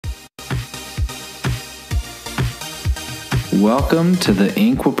welcome to the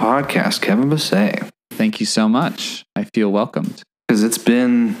Inqua podcast, Kevin Bessey. Thank you so much. I feel welcomed. Because it's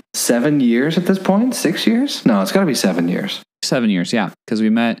been 7 years at this point? 6 years? No, it's got to be 7 years. 7 years, yeah. Because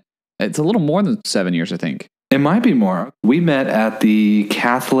we met, it's a little more than 7 years, I think. It might be more. We met at the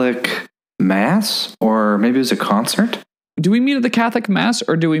Catholic Mass, or maybe it was a concert. Do we meet at the Catholic Mass,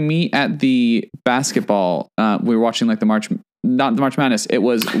 or do we meet at the basketball? We were watching like not the March Madness. It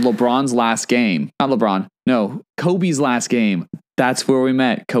was LeBron's last game. Not LeBron. No, Kobe's last game. That's where we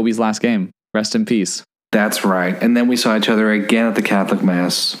met. Kobe's last game. Rest in peace. That's right. And then we saw each other again at the Catholic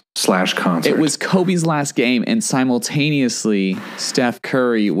Mass / concert. It was Kobe's last game, and simultaneously, Steph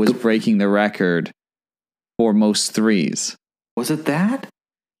Curry was breaking the record for most threes. Was it that?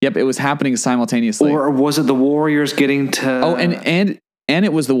 Yep, it was happening simultaneously. Or was it the Warriors getting to... Oh, and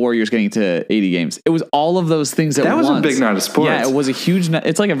it was the Warriors getting to 80 games. It was all of those things at once. That was a big night of sports. Yeah, it was a huge night.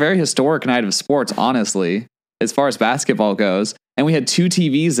 It's like a very historic night of sports, honestly, as far as basketball goes. And we had 2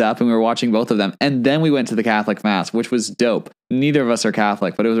 TVs up and we were watching both of them. And then we went to the Catholic Mass, which was dope. Neither of us are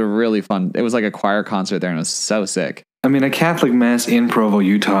Catholic, but it was a really fun... It was like a choir concert there and it was so sick. I mean, a Catholic Mass in Provo,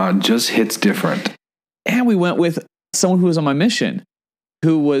 Utah just hits different. And we went with someone who was on my mission,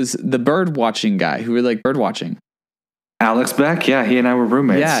 who was the bird watching guy, who really liked bird watching. Alex Beck, yeah, he and I were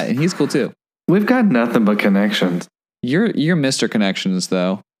roommates. Yeah, and he's cool too. We've got nothing but connections. You're Mr. Connections,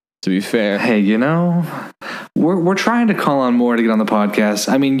 though, to be fair. Hey, you know, we're trying to call on more to get on the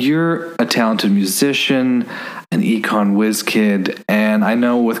podcast. I mean, you're a talented musician, an econ whiz kid, and I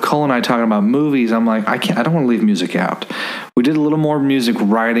know with Cole and I talking about movies, I'm like, I don't want to leave music out. We did a little more music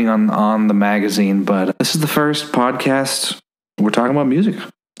writing on the magazine, but this is the first podcast we're talking about music.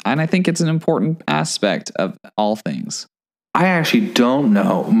 And I think it's an important aspect of all things. I actually don't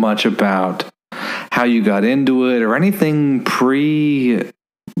know much about how you got into it or anything pre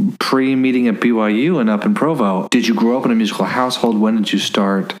meeting at BYU and up in Provo. Did you grow up in a musical household? When did you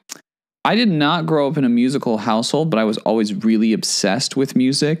start? I did not grow up in a musical household, but I was always really obsessed with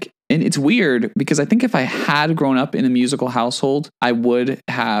music. And it's weird because I think if I had grown up in a musical household, I would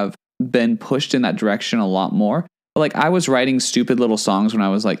have been pushed in that direction a lot more. Like, I was writing stupid little songs when I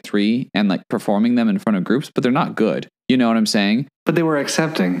was like 3 and like performing them in front of groups, but they're not good. You know what I'm saying? But they were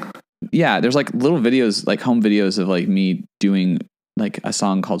accepting. Yeah, there's like little videos, like home videos of like me doing like a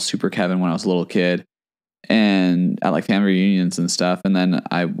song called Super Kevin when I was a little kid and at like family reunions and stuff. And then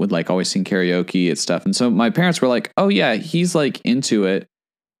I would like always sing karaoke and stuff. And so my parents were like, oh yeah, he's like into it.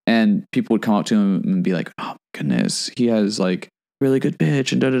 And people would come up to him and be like, oh my goodness, he has like really good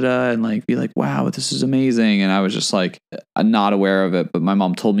pitch and and like be like, wow, this is amazing. And I was just like not aware of it, but my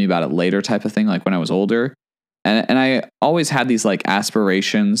mom told me about it later type of thing, like when I was older. And I always had these like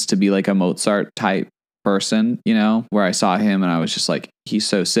aspirations to be like a Mozart type person, you know, where I saw him and I was just like, he's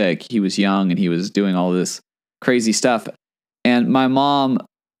so sick. He was young and he was doing all this crazy stuff. And my mom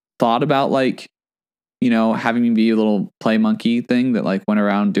thought about like, you know, having me be a little play monkey thing that like went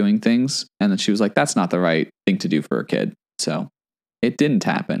around doing things. And then she was like, that's not the right thing to do for a kid. So it didn't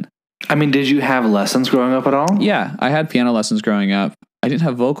happen. I mean, did you have lessons growing up at all? Yeah, I had piano lessons growing up. I didn't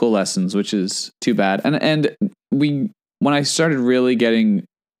have vocal lessons, which is too bad. And when I started really getting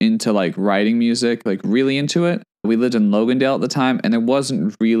into like writing music, like really into it, we lived in Logandale at the time, and there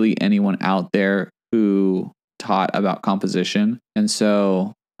wasn't really anyone out there who taught about composition. And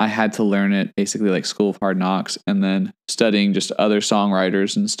so I had to learn it basically like School of Hard Knocks, and then studying just other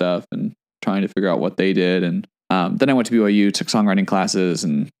songwriters and stuff and trying to figure out what they did. And then I went to BYU, took songwriting classes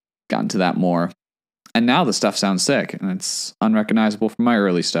and got into that more. And now the stuff sounds sick and it's unrecognizable from my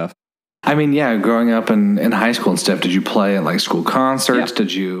early stuff. I mean, yeah, growing up in high school and stuff, did you play at like school concerts? Yeah.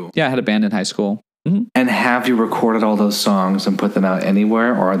 Did you? Yeah, I had a band in high school. Mm-hmm. And have you recorded all those songs and put them out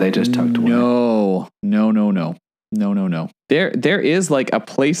anywhere, or are they just tucked away? No. There is like a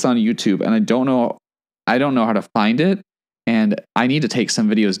place on YouTube, and I don't know how to find it. And I need to take some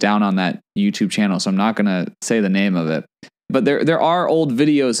videos down on that YouTube channel, so I'm not going to say the name of it. But there are old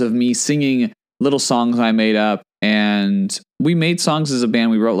videos of me singing little songs I made up, and we made songs as a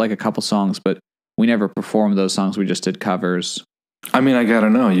band. We wrote like a couple songs, but we never performed those songs. We just did covers. I mean, I gotta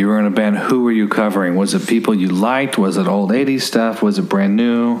know, you were in a band. Who were you covering? Was it people you liked? Was it old 80s stuff? Was it brand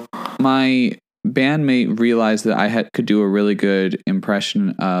new? My bandmate realized that I could do a really good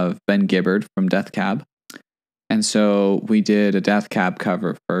impression of Ben Gibbard from Death Cab. And so we did a Death Cab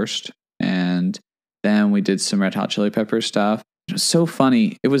cover first, and then we did some Red Hot Chili Peppers stuff. It was so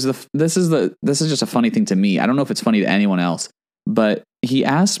funny. It was this is just a funny thing to me. I don't know if it's funny to anyone else, but he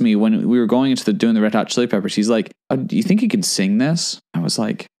asked me when we were going into doing the Red Hot Chili Peppers, he's like, oh, do you think you can sing this? I was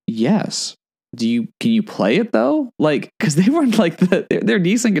like, yes. Can you play it though? Like, cause they weren't like they're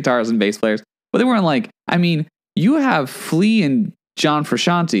decent guitarists and bass players, but they weren't like, I mean, you have Flea and John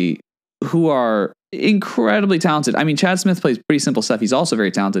Frusciante, who are incredibly talented. I mean, Chad Smith plays pretty simple stuff. He's also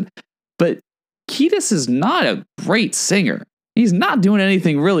very talented. But Kiedis is not a great singer. He's not doing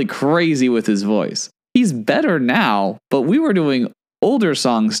anything really crazy with his voice. He's better now, but we were doing older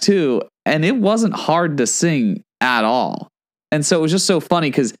songs too, and it wasn't hard to sing at all. And so it was just so funny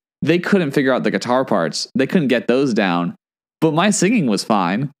because they couldn't figure out the guitar parts. They couldn't get those down, but my singing was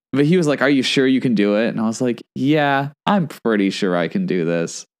fine. But he was like, "Are you sure you can do it?" And I was like, "Yeah, I'm pretty sure I can do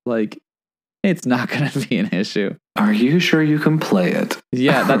this. Like, it's not going to be an issue." Are you sure you can play it?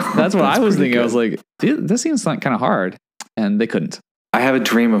 Yeah, that's what I was thinking. Good. I was like, this seems like kind of hard. And they couldn't. I have a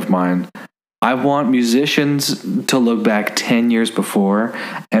dream of mine. I want musicians to look back 10 years before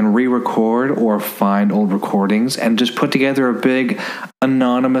and re-record or find old recordings and just put together a big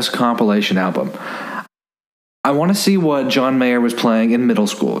anonymous compilation album. I want to see what John Mayer was playing in middle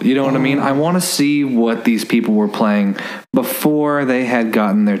school. You know what I mean? I want to see what these people were playing before they had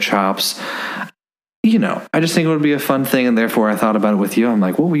gotten their chops. You know, I just think it would be a fun thing, and therefore I thought about it with you. I'm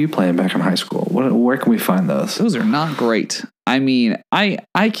like, what were you playing back in high school? Where can we find those? Those are not great. I mean, I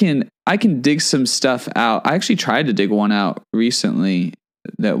can dig some stuff out. I actually tried to dig one out recently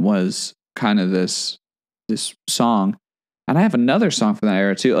that was kind of this song, and I have another song from that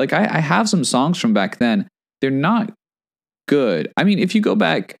era too. Like I have some songs from back then. They're not good. I mean, if you go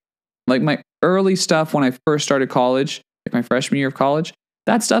back, like my early stuff when I first started college, like my freshman year of college,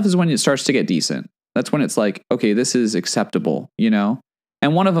 that stuff is when it starts to get decent. That's when it's like, okay, this is acceptable, you know?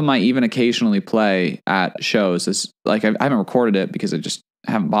 And one of them I even occasionally play at shows. Is like I haven't recorded it because I just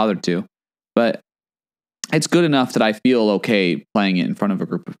haven't bothered to, but it's good enough that I feel okay playing it in front of a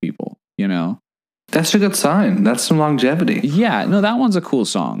group of people, you know? That's a good sign. That's some longevity. Yeah, no, that one's a cool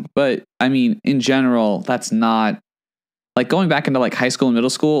song. But I mean, in general, that's not like going back into like high school and middle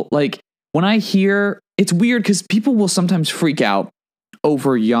school. Like when I hear, it's weird because people will sometimes freak out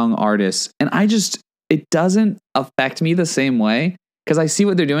over young artists. And it doesn't affect me the same way because I see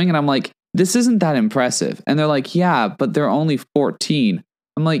what they're doing and I'm like, this isn't that impressive. And they're like, yeah, but they're only 14.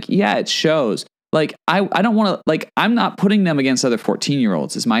 I'm like, yeah, it shows. Like, I don't want to, like, I'm not putting them against other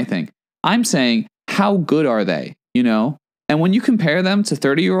 14-year-olds is my thing. I'm saying, how good are they? You know? And when you compare them to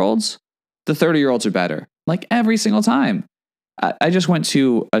 30-year-olds, the 30-year-olds are better. Like every single time. I just went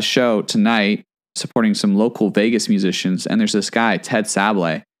to a show tonight supporting some local Vegas musicians, and there's this guy, Ted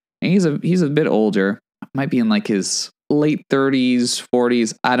Sablé, and he's a bit older, might be in like his late 30s,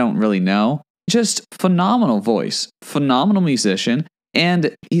 40s, I don't really know. Just phenomenal voice, phenomenal musician,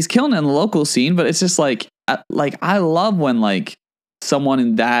 and he's killing it in the local scene, but it's just like I love when like someone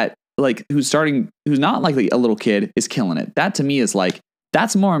in that, like who's not like a little kid is killing it. That to me is like,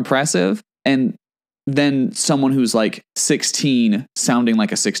 that's more impressive and than someone who's like 16 sounding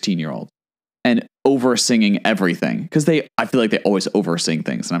like a 16-year-old. And over singing everything because I feel like they always over sing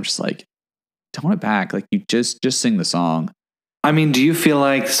things, and I'm just like, tone it back. Like you just sing the song. I mean, do you feel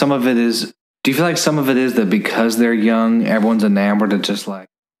like some of it is that because they're young, everyone's enamored of just like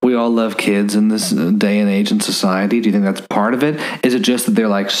we all love kids in this day and age in society? Do you think that's part of it? Is it just that they're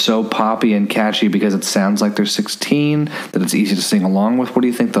like so poppy and catchy because it sounds like they're 16 that it's easy to sing along with? What do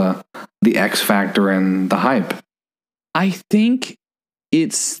you think the X factor and the hype? I think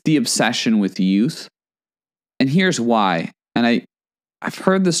it's the obsession with youth. And here's why. And I've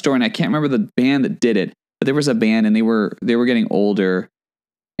heard the story and I can't remember the band that did it, but there was a band and they were getting older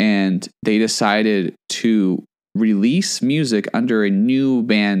and they decided to release music under a new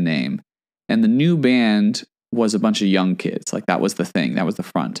band name. And the new band was a bunch of young kids. Like that was the thing. That was the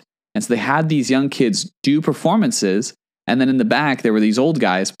front. And so they had these young kids do performances. And then in the back, there were these old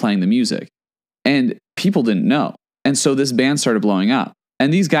guys playing the music. And people didn't know. And so this band started blowing up.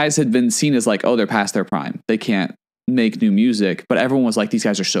 And these guys had been seen as like, oh, they're past their prime. They can't make new music. But everyone was like, these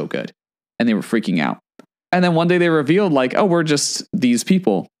guys are so good. And they were freaking out. And then one day they revealed like, oh, we're just these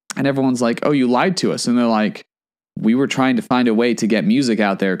people. And everyone's like, oh, you lied to us. And they're like, we were trying to find a way to get music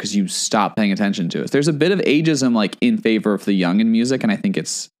out there because you stopped paying attention to us. There's a bit of ageism like in favor of the young in music. And I think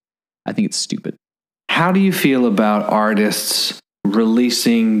it's stupid. How do you feel about artists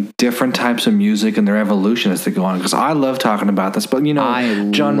releasing different types of music and their evolution as they go on? Because I love talking about this, but you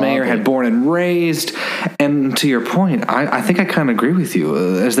know, John Mayer had Born and Raised, and to your point, I think I kind of agree with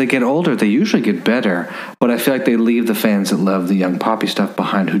you. As they get older, they usually get better, but I feel like they leave the fans that love the young poppy stuff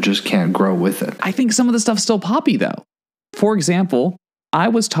behind who just can't grow with it. I think some of the stuff's still poppy though. For example, I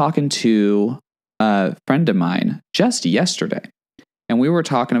was talking to a friend of mine just yesterday, and we were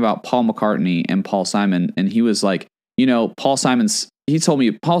talking about Paul McCartney and Paul Simon, and he was like, you know, he told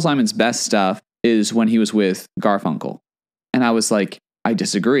me Paul Simon's best stuff is when he was with Garfunkel. And I was like, I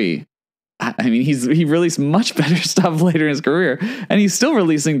disagree. I mean, he released much better stuff later in his career, and he's still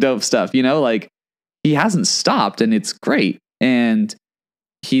releasing dope stuff, you know, like he hasn't stopped, and it's great. And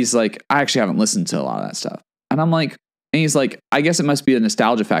he's like, I actually haven't listened to a lot of that stuff. And I'm like, and he's like, I guess it must be a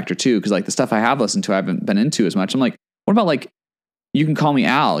nostalgia factor too, because like the stuff I have listened to, I haven't been into as much. I'm like, what about like You Can Call Me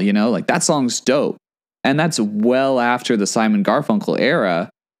Al, you know, like that song's dope. And that's well after the Simon Garfunkel era.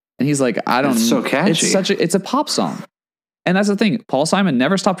 And he's like, I don't know. It's so catchy. It's a pop song. And that's the thing. Paul Simon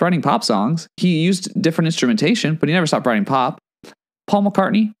never stopped writing pop songs. He used different instrumentation, but he never stopped writing pop. Paul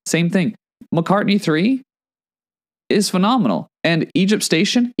McCartney, same thing. McCartney 3 is phenomenal. And Egypt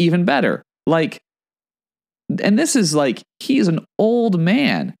Station, even better. Like, and this is like, he's an old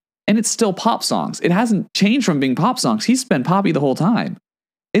man and it's still pop songs. It hasn't changed from being pop songs. He's been poppy the whole time.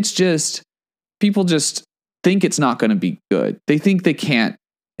 It's just, people just think it's not going to be good. They think they can't.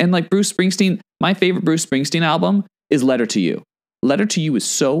 And like Bruce Springsteen, my favorite Bruce Springsteen album is Letter to You. Letter to You is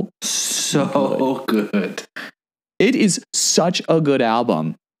so good. It is such a good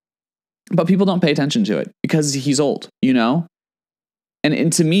album, but people don't pay attention to it because he's old, you know?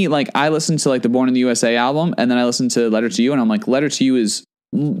 And to me, like I listened to like the Born in the USA album and then I listened to Letter to You and I'm like, Letter to You is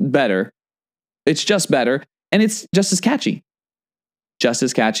better. It's just better. And it's just as catchy. Just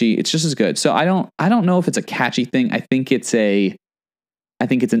as catchy. It's just as good. So I don't know if it's a catchy thing. I think it's an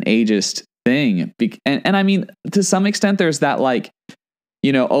ageist thing. And I mean, to some extent, there's that like,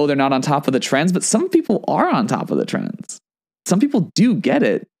 you know, oh, they're not on top of the trends, but some people are on top of the trends. Some people do get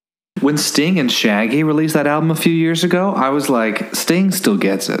it. When Sting and Shaggy released that album a few years ago, I was like, Sting still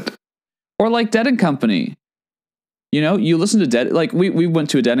gets it. Or like Dead and Company. You know, you listen to Dead, like we went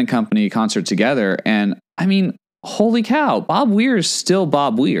to a Dead and Company concert together, and I mean, holy cow, Bob Weir is still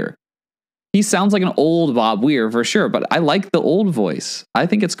Bob Weir. He sounds like an old Bob Weir for sure, but I like the old voice. I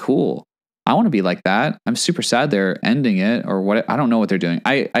think it's cool. I want to be like that. I'm super sad they're ending it or what. I don't know what they're doing.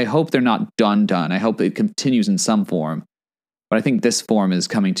 I hope they're not done. I hope it continues in some form. But I think this form is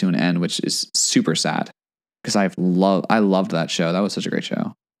coming to an end, which is super sad because I loved that show. That was such a great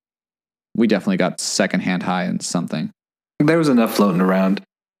show. We definitely got secondhand high in something. There was enough floating around.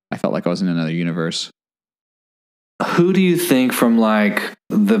 I felt like I was in another universe. Who do you think from like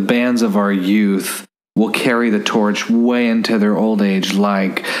the bands of our youth will carry the torch way into their old age,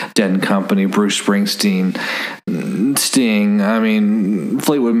 like Dead and Company, Bruce Springsteen, Sting, I mean,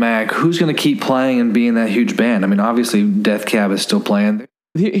 Fleetwood Mac? Who's going to keep playing and being that huge band? I mean, obviously Death Cab is still playing.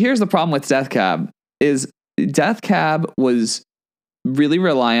 Here's the problem with Death Cab is Death Cab was really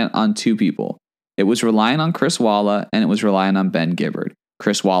reliant on two people. It was relying on Chris Walla and it was relying on Ben Gibbard.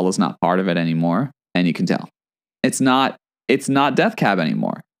 Chris Walla's not part of it anymore, and you can tell. It's not Death Cab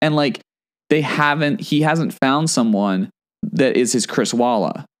anymore. And like he hasn't found someone that is his Chris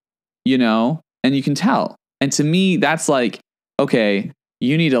Walla, you know, and you can tell. And to me, that's like, okay,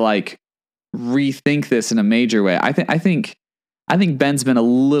 you need to like rethink this in a major way. I think Ben's been a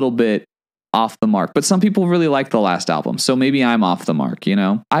little bit off the mark, but some people really like the last album. So maybe I'm off the mark, you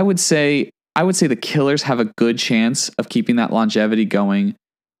know. I would say the Killers have a good chance of keeping that longevity going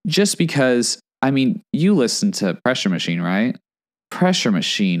just because, I mean, you listened to Pressure Machine, right? Pressure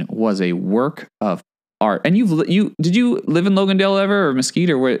Machine was a work of art. And did you live in Logandale ever or Mesquite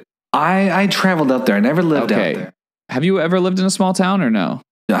or what? I traveled up there. I never lived out there. Have you ever lived in a small town or no?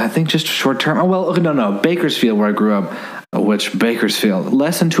 I think just short term. Oh, well, no. Bakersfield, where I grew up, which Bakersfield,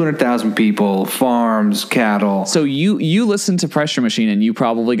 less than 200,000 people, farms, cattle. So you listened to Pressure Machine and you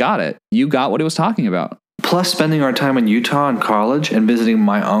probably got it. You got what it was talking about. Plus spending our time in Utah in college and visiting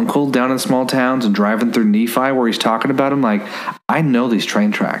my uncle down in small towns and driving through Nephi where he's talking about them. Like, I know these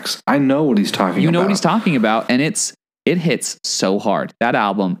train tracks. I know what he's talking about. You know what he's talking about, and it hits so hard. That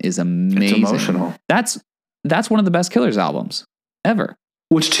album is amazing. It's emotional. That's one of the best Killers albums ever.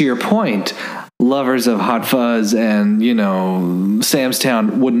 Which, to your point, lovers of Hot Fuzz and, you know, Sam's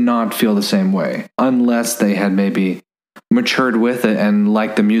Town would not feel the same way unless they had maybe matured with it and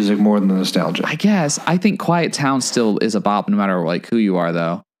liked the music more than the nostalgia. I guess. I think Quiet Town still is a bop no matter like who you are,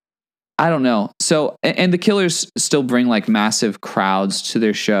 though. I don't know. So, and the Killers still bring like massive crowds to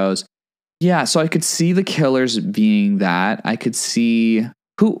their shows. Yeah, so I could see the Killers being that. I could see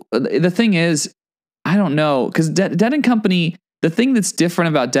the thing is, I don't know, because Dead and Company, the thing that's different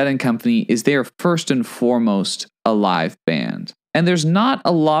about Dead and Company is they're first and foremost a live band. And there's not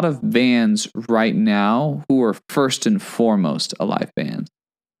a lot of bands right now who are first and foremost a live band,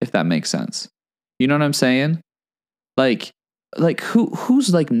 if that makes sense. You know what I'm saying? Like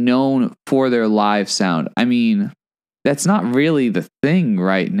who's like known for their live sound? I mean, that's not really the thing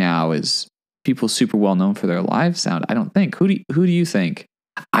right now, is people super well known for their live sound. I don't think. Who do you think?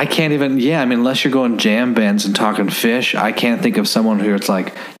 I can't even, I mean, unless you're going jam bands and talking Fish, I can't think of someone who it's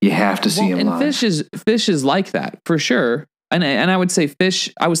like, you have to see him and live. Fish is like that for sure. And I would say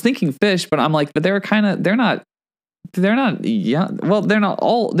Fish, I was thinking Fish, but I'm like, but they're not, yeah. Well, they're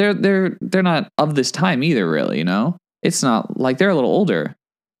not of this time either, really, you know? It's not like they're a little older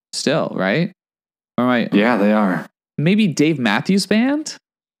still, right? All right. Yeah, they are. Maybe Dave Matthews Band?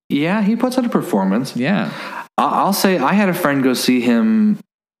 Yeah, he puts on a performance. Yeah. I'll say I had a friend go see him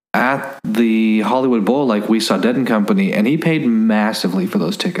at the Hollywood Bowl, like we saw Dead & Company, and he paid massively for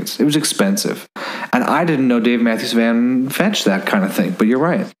those tickets. It was expensive. And I didn't know Dave Matthews Band fetched that kind of thing, but you're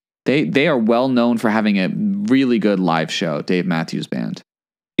right. They are well known for having a really good live show, Dave Matthews Band.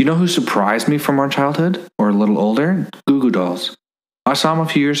 You know who surprised me from our childhood, or a little older? Goo Goo Dolls. I saw them a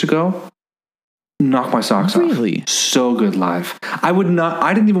few years ago. Knock my socks off. Really? So good live. I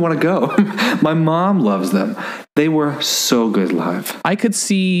didn't even want to go. My mom loves them. They were so good live. I could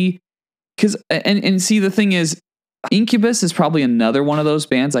see, and see, the thing is, Incubus is probably another one of those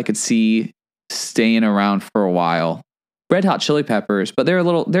bands I could see staying around for a while. Red Hot Chili Peppers, but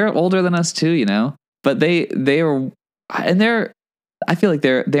they're older than us too, you know. But I feel like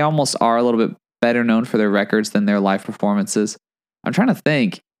they almost are a little bit better known for their records than their live performances. I'm trying to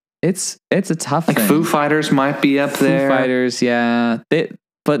think. It's a tough thing. Foo Fighters might be up there. Foo Fighters, yeah.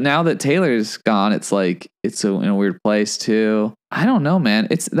 But now that Taylor's gone, it's like it's in a weird place too. I don't know, man.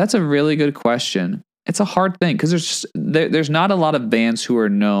 That's a really good question. It's a hard thing because there's not a lot of bands who are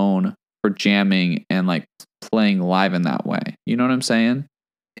known for jamming and like playing live in that way. You know what I'm saying?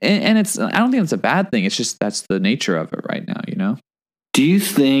 And I don't think it's a bad thing. It's just that's the nature of it right now, you know? Do you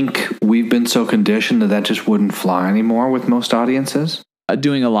think we've been so conditioned that just wouldn't fly anymore with most audiences?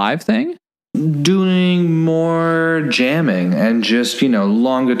 Doing a live thing? Doing more jamming and just,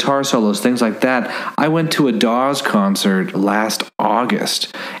 long guitar solos, things like that. I went to a Dawes concert last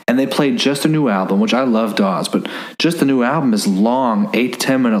August and they played just a new album, which I love Dawes, but just the new album is long, 8 to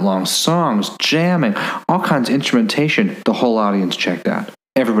 10 minute long songs, jamming, all kinds of instrumentation. The whole audience checked out.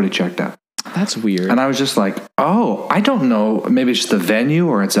 Everybody checked out. That's weird. And I was just like, oh, I don't know. Maybe it's just the venue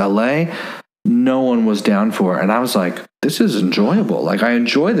or it's LA. No one was down for it. And I was like, this is enjoyable. Like, I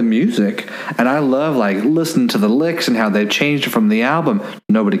enjoy the music and I love listening to the licks and how they've changed it from the album.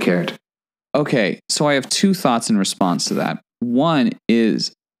 Nobody cared. Okay. So I have two thoughts in response to that. One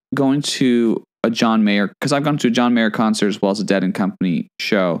is going to a John Mayer, because I've gone to a John Mayer concert as well as a Dead & Company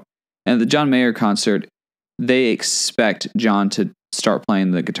show. And at the John Mayer concert, they expect John to start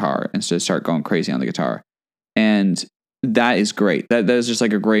playing the guitar and to start going crazy on the guitar. And that is great. That is just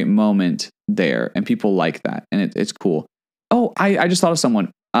like a great moment there. And people like that. And it's cool. Oh, I just thought of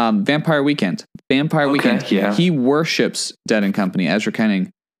someone. Vampire Weekend. Weekend. Yeah. He worships Dead & Company, Ezra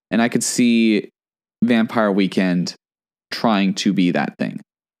Kenning. And I could see Vampire Weekend trying to be that thing.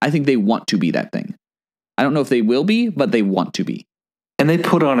 I think they want to be that thing. I don't know if they will be, but they want to be. And they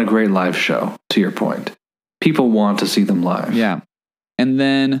put on a great live show, to your point. People want to see them live. Yeah. And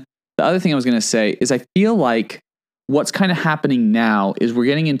then the other thing I was going to say is I feel like what's kind of happening now is we're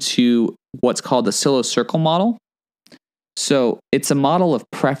getting into what's called the Silo Circle model. So it's a model of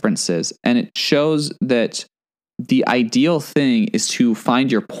preferences, and it shows that the ideal thing is to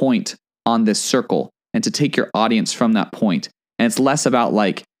find your point on this circle and to take your audience from that point. And it's less about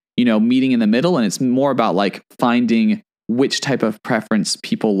meeting in the middle, and it's more about finding which type of preference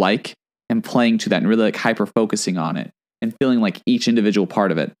people like and playing to that and really hyper focusing on it and feeling like each individual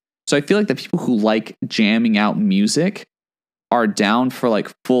part of it. So I feel like the people who like jamming out music are down for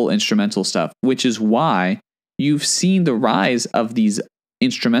full instrumental stuff, which is why you've seen the rise of these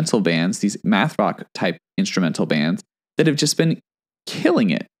instrumental bands, these math rock type instrumental bands that have just been killing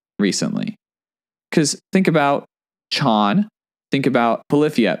it recently. Because think about Chon, think about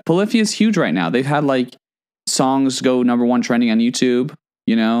Polyphia. Polyphia is huge right now. They've had songs go #1 trending on YouTube,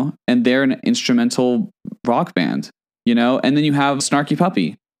 and they're an instrumental rock band, and then you have Snarky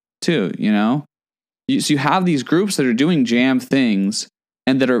Puppy too, so you have these groups that are doing jam things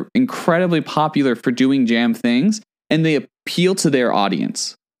and that are incredibly popular for doing jam things, and they appeal to their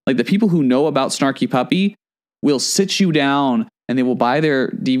audience. Like the people who know about Snarky Puppy will sit you down and they will buy their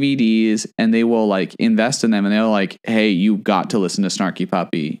DVDs and they will invest in them, and they're like, hey, you've got to listen to Snarky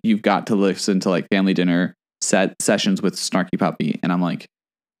Puppy. You've got to listen to family dinner sessions with Snarky Puppy. And I'm like,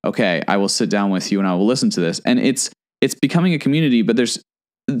 okay, I will sit down with you and I will listen to this. And it's becoming a community, but there's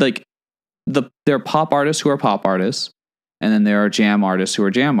there are pop artists who are pop artists, and then there are jam artists who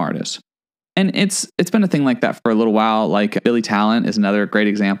are jam artists. And it's been a thing like that for a little while. Billy Talent is another great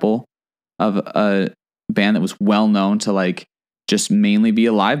example of a band that was well known to just mainly be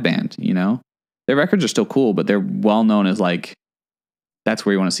a live band, Their records are still cool, but they're well known as that's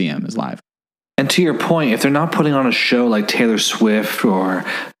where you want to see him, is live. And to your point, if they're not putting on a show like Taylor Swift or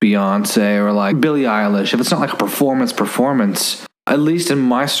Beyonce or like Billie Eilish, if it's not like a performance, at least in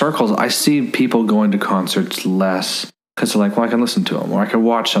my circles, I see people going to concerts less because they're like, well, I can listen to them, or I can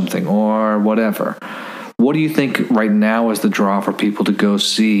watch something, or whatever. What do you think right now is the draw for people to go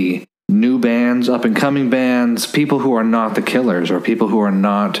see new bands, up-and-coming bands, people who are not the Killers or people who are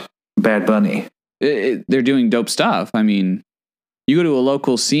not Bad Bunny? They're doing dope stuff. I mean, you go to a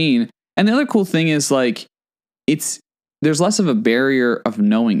local scene, and the other cool thing is like, there's less of a barrier of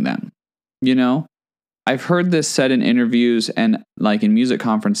knowing them. You know, I've heard this said in interviews and like in music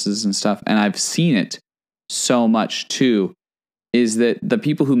conferences and stuff, and I've seen it so much too, is that the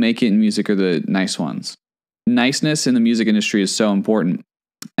people who make it in music are the nice ones. Niceness in the music industry is so important.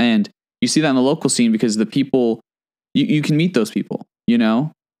 And you see that in the local scene because the people, you can meet those people, you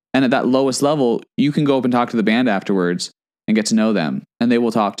know? And at that lowest level, you can go up and talk to the band afterwards and get to know them, and they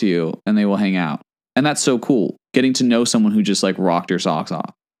will talk to you and they will hang out. And that's so cool, getting to know someone who just like rocked your socks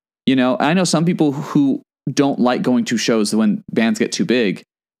off. You know, I know some people who don't like going to shows when bands get too big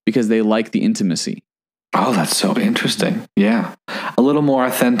because they like the intimacy. Oh, that's so interesting. Yeah. A little more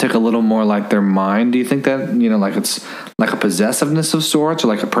authentic, a little more like their mind. Do you think that, you know, like it's like a possessiveness of sorts or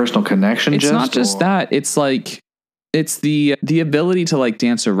like a personal connection? It's not just that. It's like, it's the ability to like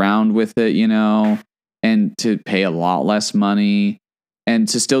dance around with it, you know, and to pay a lot less money and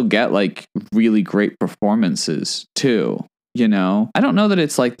to still get like really great performances too, you know? I don't know that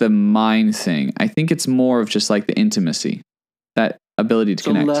it's like the mind thing. I think it's more of just like the intimacy, that ability to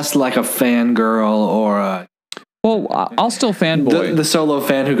connect. Less like a fangirl or a... Well, I'll still fanboy. The solo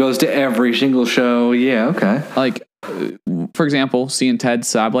fan who goes to every single show. Yeah, okay. Like, for example, seeing Ted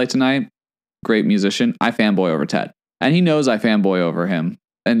Sablé tonight, great musician. I fanboy over Ted. And he knows I fanboy over him.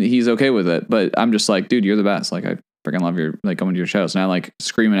 And he's okay with it. But I'm just like, dude, you're the best. Like, I freaking love your, like, going to your shows. And I like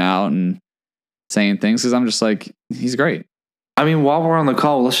screaming out and saying things because I'm just like, he's great. I mean, while we're on the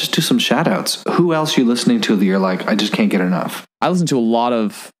call, let's just do some shout outs. Who else are you listening to that you're like, I just can't get enough? I listen to a lot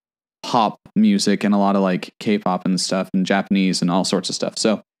of pop music and a lot of like K-pop and stuff and Japanese and all sorts of stuff.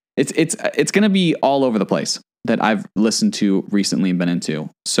 So it's going to be all over the place that I've listened to recently and been into.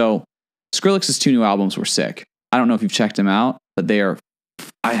 So Skrillex's 2 new albums were sick. I don't know if you've checked them out, but they are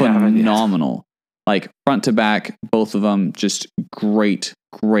phenomenal. Like front to back, both of them, just great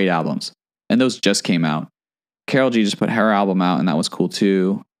albums. And those just came out. Karol G just put her album out, and that was cool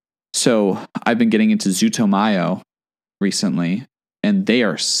too. So I've been getting into Zutomayo recently, and they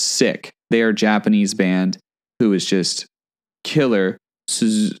are sick. They are a Japanese band who is just killer.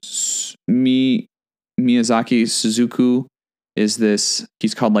 Miyazaki Suzuku is this,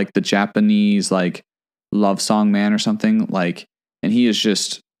 he's called like the Japanese like love song man or something, like, and he is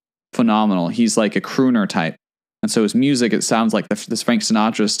just phenomenal. He's like a crooner type. And so his music, it sounds like this Frank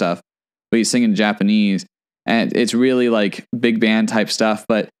Sinatra stuff, but he's singing Japanese. And it's really like big band type stuff,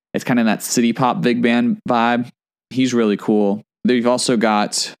 but it's kind of that city pop big band vibe. He's really cool. You've also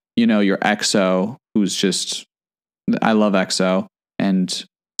got, you know, your EXO, who's just, I love EXO, and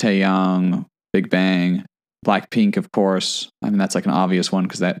Taeyang, Big Bang, Blackpink, of course. I mean, that's like an obvious one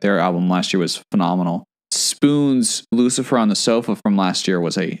because their album last year was phenomenal. Spoon's Lucifer on the Sofa from last year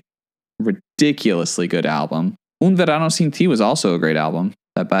was a ridiculously good album. Un Verano Sin Ti was also a great album,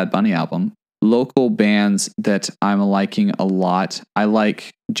 that Bad Bunny album. Local bands that I'm liking a lot. I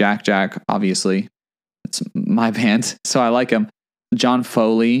like Jack Jack, obviously. It's my band, so I like him. John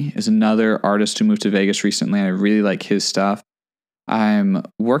Foley is another artist who moved to Vegas recently, and I really like his stuff. I'm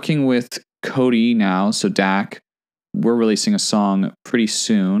working with Cody now, so Dak. We're releasing a song pretty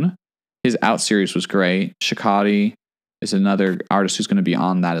soon. His Out series was great. Shikati is another artist who's going to be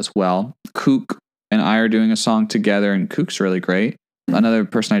on that as well. Kook and I are doing a song together, and Kook's really great. Another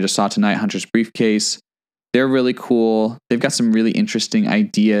person I just saw tonight, Hunter's Briefcase. They're really cool. They've got some really interesting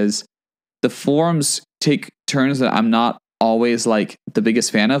ideas. The forums take turns that I'm not always like the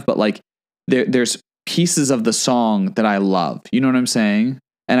biggest fan of, but like there's pieces of the song that I love. You know what I'm saying?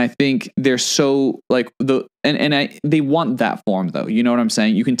 And I think they're so like they want that form though. You know what I'm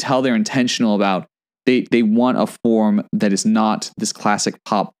saying? You can tell they're intentional about they want a form that is not this classic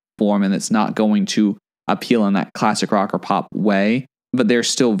pop form and it's not going to appeal in that classic rock or pop way. But they're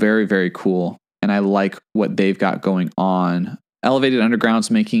still very, very cool. And I like what they've got going on. Elevated Underground's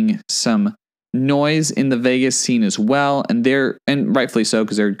making some noise in the Vegas scene as well. And rightfully so,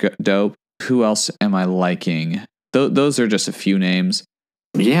 because they're dope. Who else am I liking? Those are just a few names.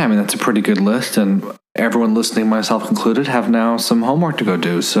 Yeah, I mean, that's a pretty good list. And everyone listening, myself included, have now some homework to go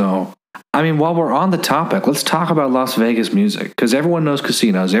do. So, I mean, while we're on the topic, let's talk about Las Vegas music. Because everyone knows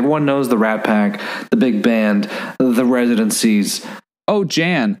casinos. Everyone knows the Rat Pack, the big band, the residencies. Oh,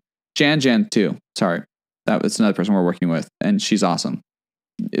 Jan too. Sorry. That's another person we're working with, and she's awesome.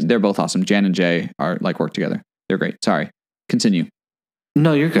 They're both awesome. Jan and Jay are like work together. They're great. Sorry. Continue.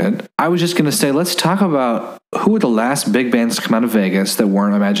 No, you're good. I was just going to say, let's talk about who were the last big bands to come out of Vegas that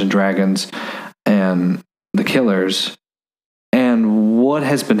weren't Imagine Dragons and the Killers, and what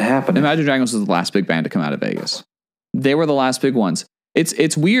has been happening. Imagine Dragons was the last big band to come out of Vegas. They were the last big ones.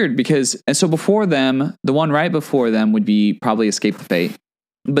 It's weird because, and so before them, the one right before them would be probably Escape the Fate,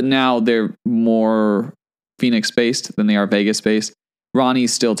 but now they're more Phoenix based than they are Vegas based.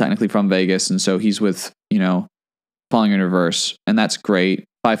 Ronnie's still technically from Vegas, and so he's with, Falling in Reverse, and that's great.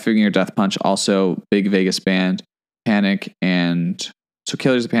 Five Finger Death Punch, also big Vegas band. Panic, and so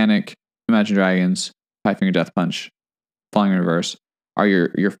Killers of Panic, Imagine Dragons, Five Finger Death Punch, Falling in Reverse are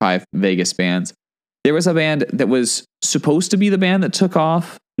your five Vegas bands. There was a band that was supposed to be the band that took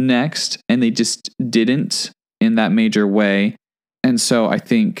off next, and they just didn't in that major way. And so I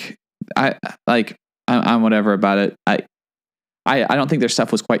think I'm whatever about it. I don't think their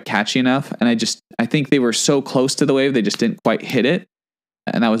stuff was quite catchy enough, and I think they were so close to the wave they just didn't quite hit it.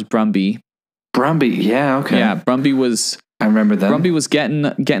 And that was Brumby. Brumby, yeah, okay. Yeah, Brumby was. I remember that. Brumby was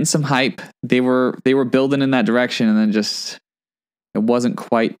getting some hype. They were building in that direction, and then just it wasn't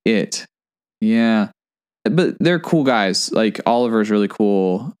quite it. Yeah, but they're cool guys. Like Oliver's really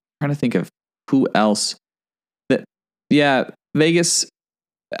cool. I'm trying to think of who else. Vegas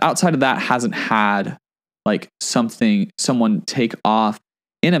outside of that hasn't had like someone take off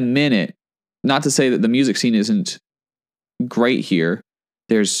in a minute. Not to say that the music scene isn't great here.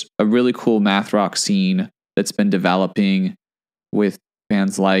 There's a really cool math rock scene that's been developing with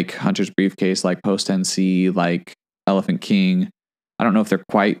bands like Hunter's Briefcase, like Post NC, like Elephant King. I don't know if they're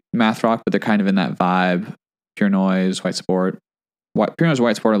quite math rock, but they're kind of in that vibe. Pure Noise, White Sport. Pure Noise,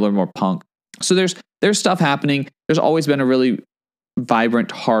 White Sport are a little more punk. So there's stuff happening. There's always been a really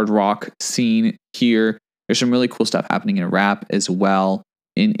vibrant hard rock scene here. There's some really cool stuff happening in rap as well,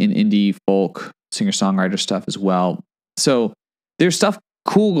 in indie folk, singer-songwriter stuff as well. So there's stuff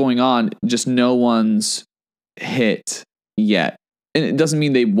cool going on, just no one's hit yet. And it doesn't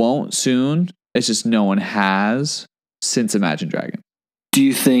mean they won't soon. It's just no one has since Imagine Dragon. Do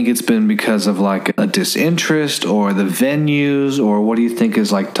you think it's been because of like a disinterest or the venues, or what do you think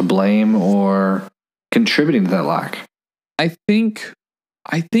is like to blame or contributing to that lack? I think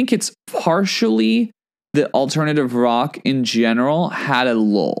it's partially that alternative rock in general had a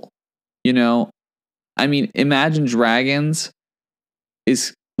lull. I mean, Imagine Dragons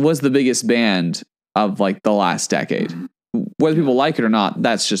was the biggest band of like the last decade. Whether people like it or not,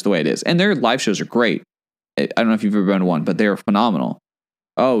 that's just the way it is. And their live shows are great. I don't know if you've ever been to one, but they're phenomenal.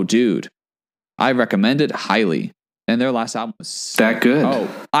 Oh, dude, I recommend it highly. And their last album was that good. Oh,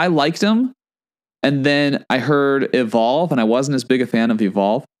 I liked them. And then I heard Evolve, and I wasn't as big a fan of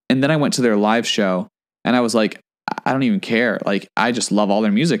Evolve. And then I went to their live show, and I was like, I don't even care. Like, I just love all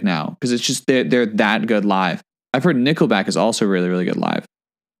their music now because it's just they're that good live. I've heard Nickelback is also really, really good live,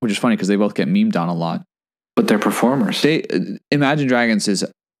 which is funny because they both get memed on a lot. But they're performers. Imagine Dragons is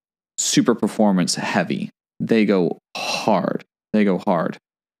super performance heavy. They go hard.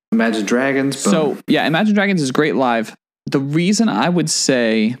 Imagine Dragons. Boom. So yeah, Imagine Dragons is great live. The reason I would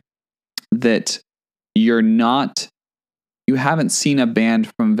say that you haven't seen a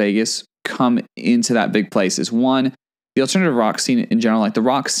band from Vegas come into that big place is one, the alternative rock scene in general, like the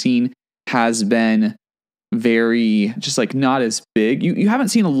rock scene has been very just like not as big. You haven't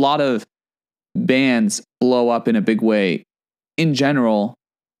seen a lot of bands blow up in a big way in general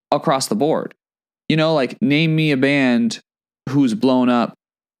across the board. Like name me a band who's blown up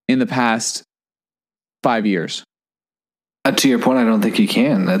in the past 5 years. To your point, I don't think you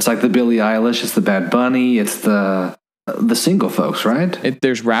can. It's like the Billie Eilish, it's the Bad Bunny, it's the single folks, right?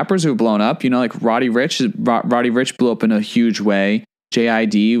 There's rappers who've blown up. Like Roddy Ricch blew up in a huge way.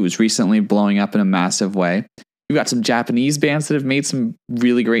 JID was recently blowing up in a massive way. You've got some Japanese bands that have made some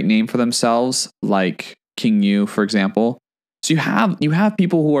really great name for themselves, like King Yu, for example. So you have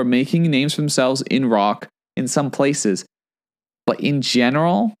people who are making names for themselves in rock in some places. But in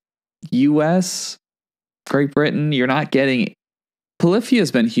general, US, Great Britain, you're not getting.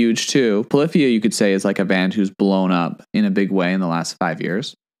 Polyphia's been huge too. Polyphia, you could say, is like a band who's blown up in a big way in the last 5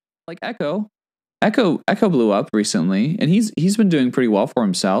 years. Like Echo blew up recently, and he's been doing pretty well for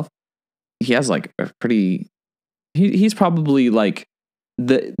himself. He has like a pretty. He's probably like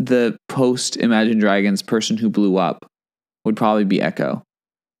the post Imagine Dragons person who blew up would probably be Echo.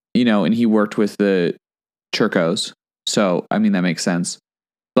 And he worked with the Churkos, so I mean that makes sense.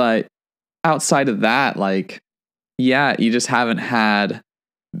 But outside of that, like, yeah, you just haven't had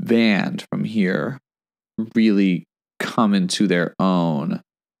band from here really come into their own.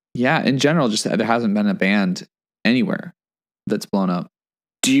 Yeah, in general, just there hasn't been a band anywhere that's blown up.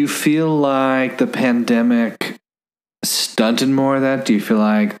 Do you feel like the pandemic stunted more of that? Do you feel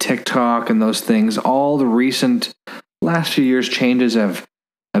like TikTok and those things, all the recent last few years changes have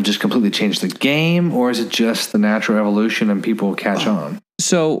just completely changed the game, or is it just the natural evolution and people will catch on?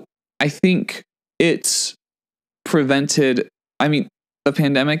 So I think it's prevented, the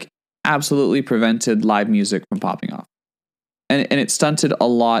pandemic absolutely prevented live music from popping off. And it stunted a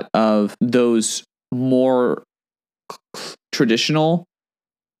lot of those more traditional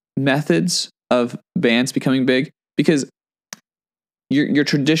methods of bands becoming big, because your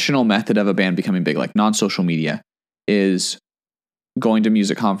traditional method of a band becoming big, like non-social media, is going to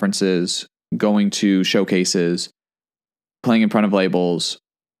music conferences, going to showcases, playing in front of labels,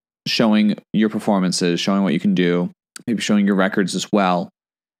 showing your performances, showing what you can do, maybe showing your records as well,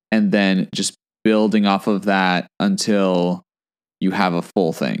 and then just building off of that until you have a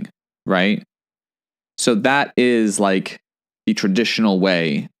full thing, right? So that is like the traditional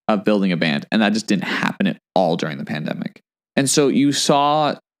way of building a band, and that just didn't happen at all during the pandemic. And so you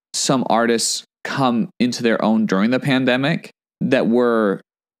saw some artists come into their own during the pandemic that were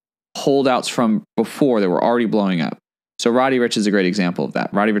holdouts from before, that were already blowing up. So Roddy Ricch is a great example of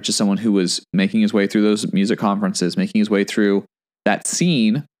that. Roddy Ricch is someone who was making his way through those music conferences, making his way through that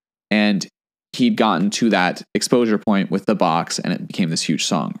scene, and he'd gotten to that exposure point with The Box, and it became this huge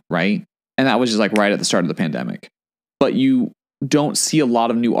song, right? And that was just like right at the start of the pandemic. But you don't see a lot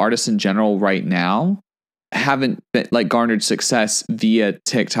of new artists in general right now haven't been, like, garnered success via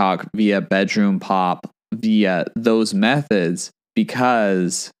TikTok, via bedroom pop, via those methods,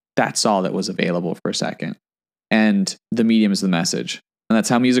 because that's all that was available for a second. And the medium is the message. And that's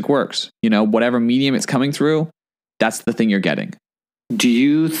how music works. You know, whatever medium it's coming through, that's the thing you're getting. Do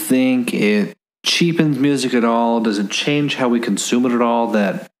you think it cheapens music at all? Does it change how we consume it at all,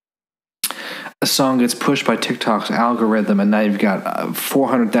 that a song gets pushed by TikTok's algorithm and now you've got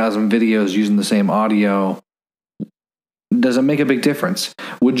 400,000 videos using the same audio? Does it make a big difference?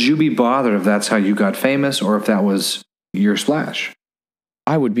 Would you be bothered if that's how you got famous, or if that was your splash?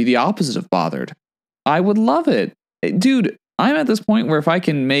 I would be the opposite of bothered. I would love it. Dude, I'm at this point where if I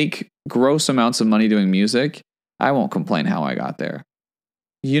can make gross amounts of money doing music, I won't complain how I got there.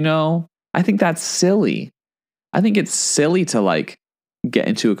 You know, I think that's silly. I think it's silly to like get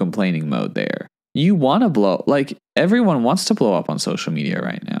into a complaining mode there. You want to blow, like, everyone wants to blow up on social media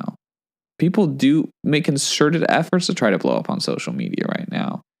right now. People do make concerted efforts to try to blow up on social media right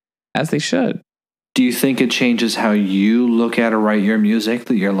now, as they should. Do you think it changes how you look at or write your music,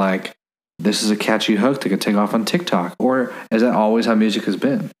 that you're like, this is a catchy hook that could take off on TikTok? Or is that always how music has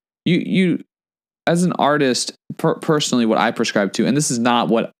been? You as an artist, personally, what I prescribe to, and this is not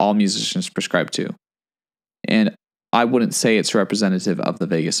what all musicians prescribe to, and I wouldn't say it's representative of the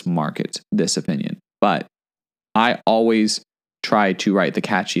Vegas market, this opinion, but I always try to write the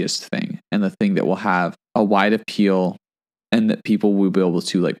catchiest thing, and the thing that will have a wide appeal and that people will be able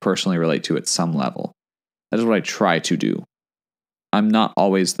to like personally relate to at some level. That is what I try to do. I'm not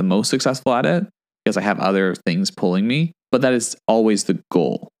always the most successful at it because I have other things pulling me, but that is always the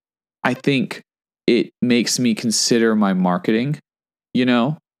goal. I think it makes me consider my marketing, you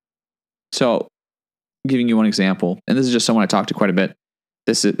know? So giving you one example, and this is just someone I talked to quite a bit.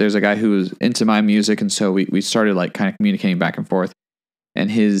 There's a guy who was into my music, and so we started like kind of communicating back and forth. And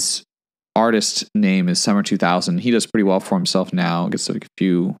his artist name is Summer 2000. He does pretty well for himself now. Gets like a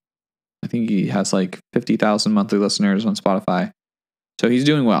few, I think he has like 50,000 monthly listeners on Spotify. So he's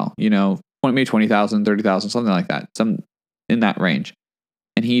doing well, you know, maybe 20,000, 30,000, something like that, some in that range.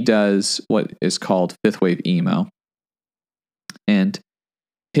 And he does what is called fifth wave emo. And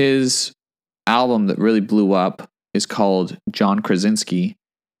his album that really blew up is called John Krasinski.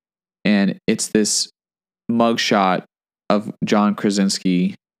 And it's this mugshot of John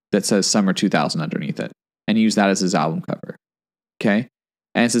Krasinski that says Summer 2000 underneath it. And he used that as his album cover. Okay.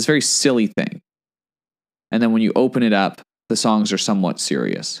 And it's this very silly thing. And then when you open it up, the songs are somewhat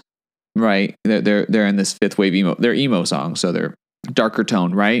serious, right? They're in this fifth wave emo. They're emo songs, so they're darker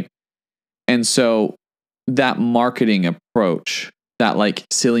tone, right? And so that marketing approach, that like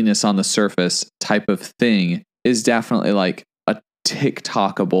silliness on the surface type of thing, is definitely like a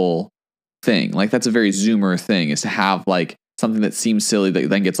TikTokable thing. Like that's a very Zoomer thing, is to have like something that seems silly that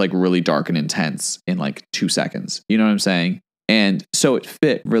then gets like really dark and intense in like 2 seconds. You know what I'm saying? And so it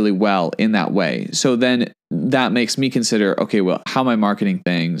fit really well in that way. So then that makes me consider, okay, well, how am I marketing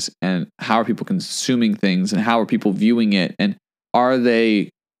things, and how are people consuming things, and how are people viewing it, and are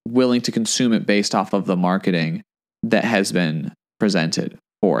they willing to consume it based off of the marketing that has been presented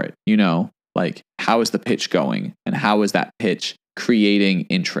for it, you know? Like, how is the pitch going? And how is that pitch creating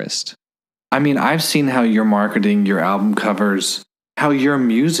interest? I mean, I've seen how you're marketing your album covers, how your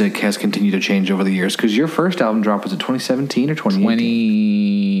music has continued to change over the years. Because your first album drop was in 2017 or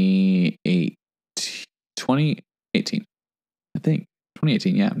 2018? 2018. I think.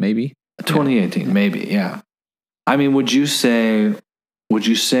 2018, yeah, maybe. 2018, yeah. Maybe, yeah. I mean, would you say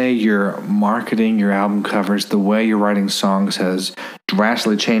your marketing, your album covers, the way you're writing songs has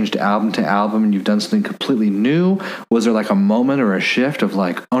drastically changed album to album and you've done something completely new? Was there like a moment or a shift of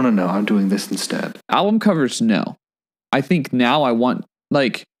like, oh, no, I'm doing this instead? Album covers, no. I think now I want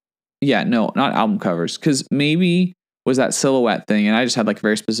not album covers. Because maybe was that silhouette thing and I just had like a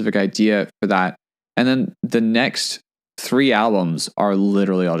very specific idea for that. And then the next 3 albums are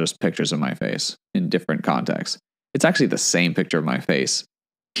literally all just pictures of my face in different contexts. It's actually the same picture of my face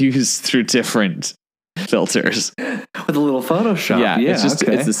used through different filters. With a little Photoshop. Yeah,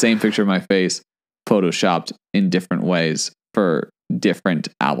 it's the same picture of my face photoshopped in different ways for different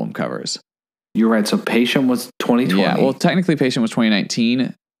album covers. You're right. So Patient was 2020. Yeah, well, technically Patient was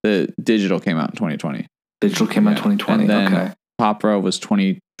 2019. The digital came out in 2020. Digital came out in 2020. And then okay. Opera was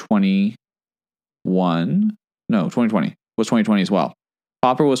 2021. No, 2020 was 2020 as well.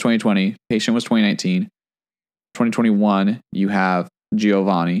 Opera was 2020. Patient was 2019. 2021, you have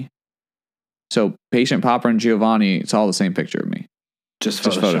Giovanni. So Patient, Popper, and Giovanni, it's all the same picture of me. Just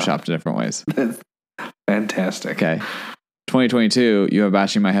photoshopped in different ways. Fantastic. Okay. 2022, you have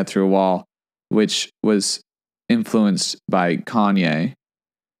Bashing My Head Through a Wall, which was influenced by Kanye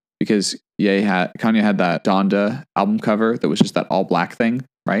because Kanye had that Donda album cover that was just that all black thing,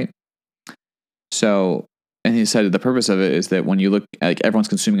 right? So, and he said the purpose of it is that when you look, like everyone's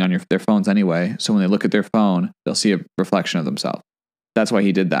consuming on their phones anyway. So when they look at their phone, they'll see a reflection of themselves. That's why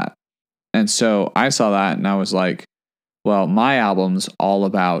he did that. And so I saw that and I was like, well, my album's all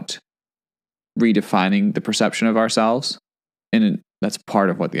about redefining the perception of ourselves. And that's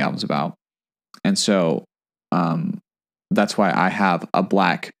part of what the album's about. And so that's why I have a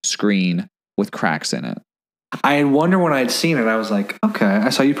black screen with cracks in it. I wonder when I'd seen it, I was like, okay, I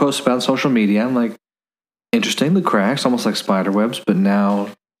saw you post about social media. I'm like, interesting, the cracks, almost like spider webs, but now...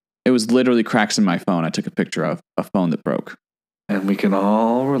 It was literally cracks in my phone. I took a picture of a phone that broke. And we can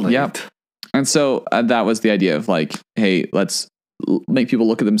all relate. Yep. And so that was the idea of like, hey, let's make people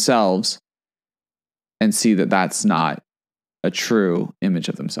look at themselves and see that that's not a true image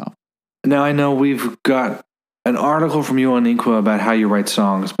of themselves. Now, I know we've got an article from you on Inqua about how you write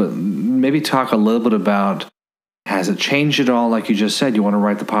songs, but maybe talk a little bit about, has it changed at all? Like you just said, you want to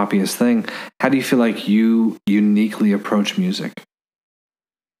write the poppiest thing. How do you feel like you uniquely approach music?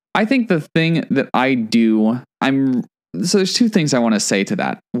 I think the thing that I do, so there's 2 things I want to say to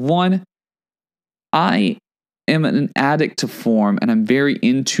that. One, I am an addict to form and I'm very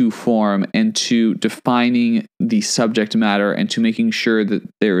into form and to defining the subject matter and to making sure that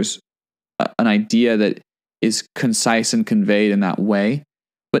there's an idea that is concise and conveyed in that way.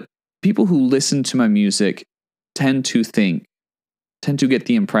 But people who listen to my music tend to get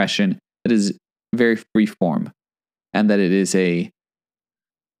the impression that it is very free form and that it is a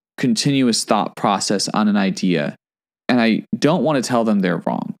continuous thought process on an idea. And I don't want to tell them they're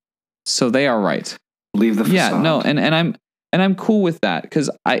wrong. So they are right. Leave the facade. Yeah, no, and I'm cool with that because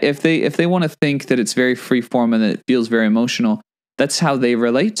if they want to think that it's very free form and that it feels very emotional, that's how they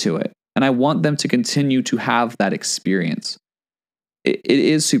relate to it. And I want them to continue to have that experience. It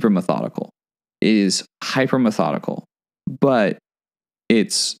is super methodical. It is hyper methodical, but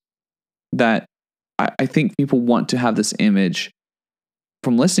it's that I think people want to have this image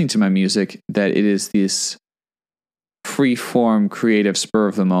from listening to my music that it is this free form, creative, spur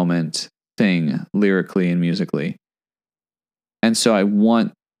of the moment thing lyrically and musically. And so I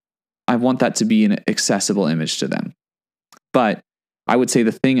want that to be an accessible image to them. But I would say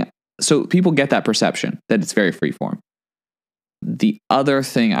so people get that perception that it's very free form. The other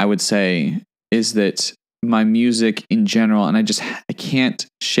thing I would say is that my music in general, and I can't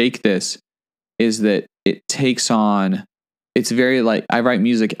shake this, is that it takes on, it's very like, I write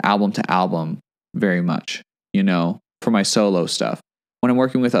music album to album very much, for my solo stuff. When I'm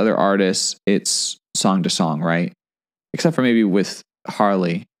working with other artists, it's song to song, right? Except for maybe with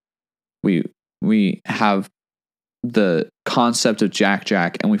Harley, we have the concept of Jack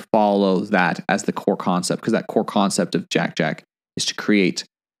Jack and we follow that as the core concept, because that core concept of Jack Jack is to create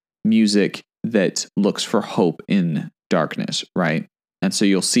music that looks for hope in darkness, right? And so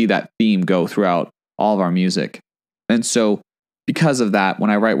you'll see that theme go throughout all of our music. And so because of that,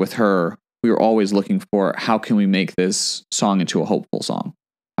 when I write with her, we were always looking for, how can we make this song into a hopeful song?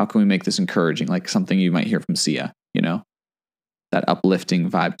 How can we make this encouraging, like something you might hear from Sia, that uplifting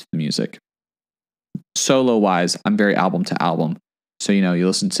vibe to the music? solo wise, I'm very album to album. So, you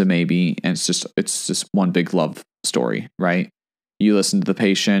listen to Maybe and it's just one big love story, right? You listen to The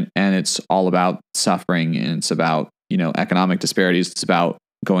Patient and it's all about suffering and it's about, economic disparities. It's about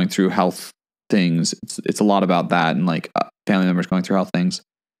going through health things. It's a lot about that and like family members going through health things.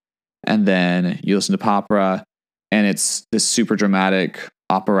 And then you listen to Popra and it's this super dramatic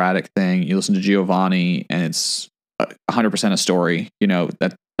operatic thing. You listen to Giovanni and it's 100% a story,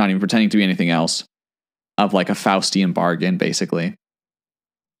 that's not even pretending to be anything else, of like a Faustian bargain, basically.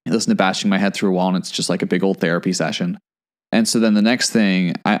 You listen to Bashing My Head Through a Wall and it's just like a big old therapy session. And so then the next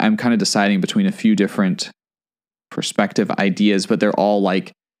thing, I'm kind of deciding between a few different perspective ideas, but they're all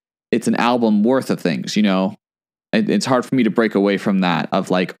like, it's an album worth of things, It's hard for me to break away from that, of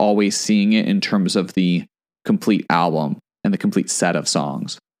like always seeing it in terms of the complete album and the complete set of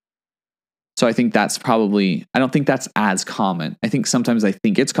songs. So I think that's probably, I don't think that's as common. I think sometimes I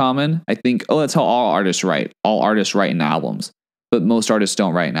think it's common. I think, that's how all artists write. All artists write in albums, but most artists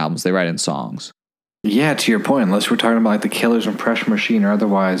don't write in albums. They write in songs. Yeah, to your point, unless we're talking about like the Killers and Pressure Machine or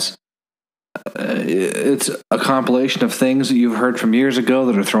otherwise, it's a compilation of things that you've heard from years ago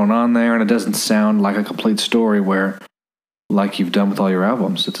that are thrown on there, and it doesn't sound like a complete story where, like you've done with all your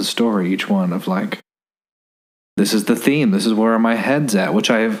albums, it's a story, each one, of like, this is the theme, this is where my head's at, which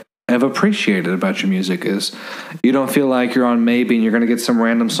I've appreciated about your music, is you don't feel like you're on Maybe and you're going to get some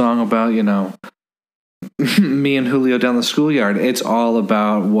random song about, me and Julio down the schoolyard. It's all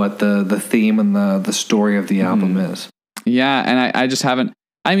about what the theme and the story of the album is. Yeah, and I just haven't,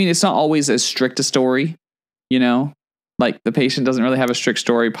 it's not always as strict a story, like The Patient doesn't really have a strict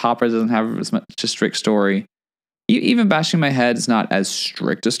story. Popper doesn't have as much a strict story. Even Bashing My Head is not as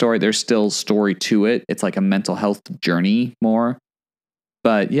strict a story. There's still story to it. It's like a mental health journey more.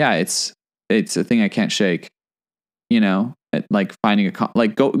 But yeah, it's a thing I can't shake, like finding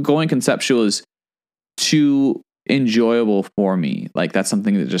going conceptual is too enjoyable for me. Like that's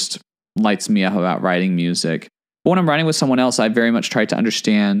something that just lights me up about writing music. But when I'm writing with someone else, I very much try to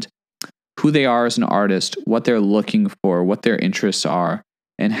understand who they are as an artist, what they're looking for, what their interests are,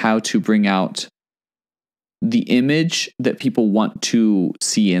 and how to bring out the image that people want to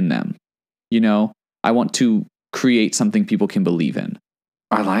see in them. I want to create something people can believe in.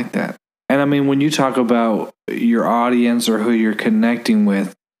 I like that. And when you talk about your audience or who you're connecting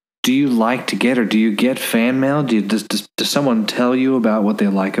with, do you like to get, or do you get fan mail? Does someone tell you about what they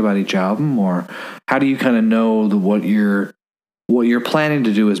like about each album, or how do you kind of know what you're planning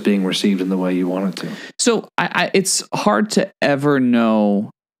to do is being received in the way you want it to? So it's hard to ever know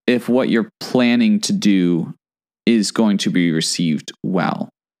if what you're planning to do is going to be received well,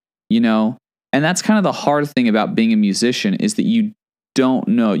 and that's kind of the hard thing about being a musician, is that you don't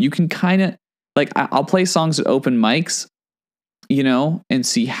know. You can kind of, like, I'll play songs at open mics, and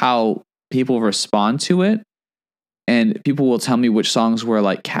see how people respond to it. And people will tell me which songs were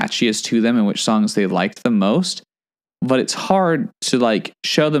like catchiest to them and which songs they liked the most. But it's hard to like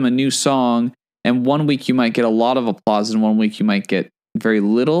show them a new song, and one week you might get a lot of applause and one week you might get very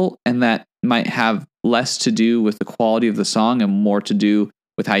little. And that might have less to do with the quality of the song and more to do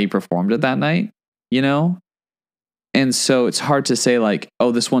with how you performed it that night, And so it's hard to say like,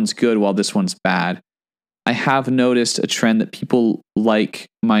 oh, this one's good while this one's bad. I have noticed a trend that people like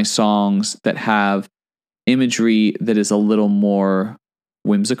my songs that have imagery that is a little more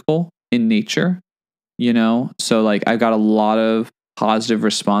whimsical in nature, So like I got a lot of positive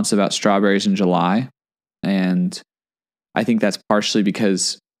response about Strawberries in July. And I think that's partially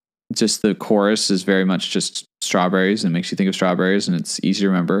because just the chorus is very much just strawberries and makes you think of strawberries, and it's easy to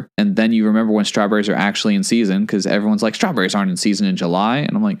remember. And then you remember when strawberries are actually in season, because everyone's like, strawberries aren't in season in July.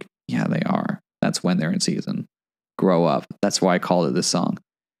 And I'm like, yeah, they are. That's when they're in season. Grow up. That's why I called it this song.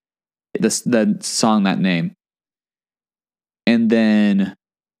 The song, that name. And then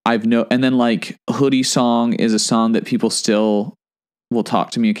like Hoodie Song is a song that people still will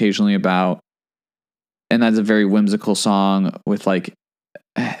talk to me occasionally about. And that's a very whimsical song with like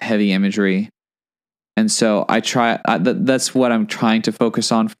heavy imagery. And so that's what I'm trying to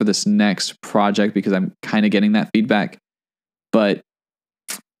focus on for this next project, because I'm kind of getting that feedback. But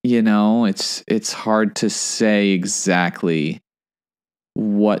it's hard to say exactly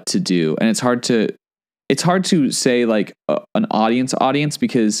what to do. And it's hard to say like an audience,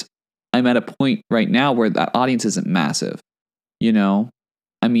 because I'm at a point right now where that audience isn't massive,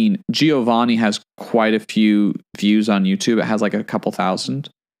 Giovanni has quite a few views on YouTube. It has like a couple thousand,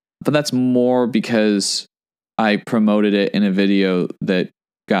 but that's more because I promoted it in a video that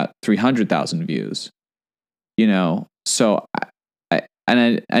got 300,000 views, so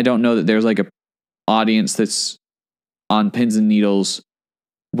I don't know that there's like a audience that's on pins and needles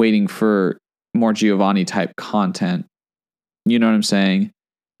waiting for more Giovanni type content. You know what I'm saying?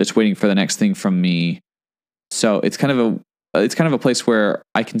 That's waiting for the next thing from me. So it's kind of a place where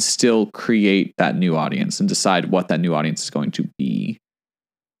I can still create that new audience and decide what that new audience is going to be.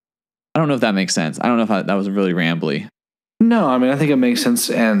 I don't know if that makes sense. I don't know if that was really rambly. No, I mean, I think it makes sense.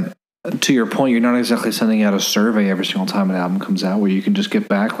 And to your point, you're not exactly sending out a survey every single time an album comes out where you can just get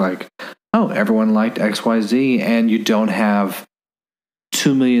back like, oh, everyone liked XYZ, and you don't have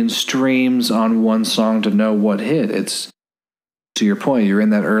 2 million streams on one song to know what hit. It's, to your point, you're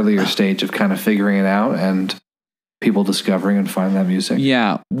in that earlier stage of kind of figuring it out and people discovering and finding that music.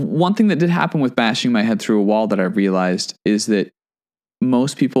 Yeah. One thing that did happen with bashing my head through a wall that I realized is that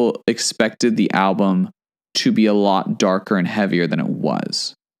most people expected the album to be a lot darker and heavier than it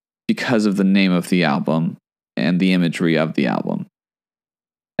was because of the name of the album and the imagery of the album.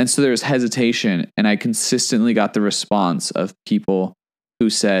 And so there was hesitation, and I consistently got the response of people who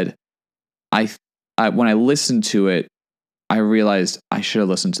said, I when I listened to it, I realized I should have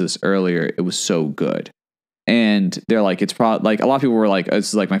listened to this earlier. It was so good. And they're like, it's probably like a lot of people were like, oh, this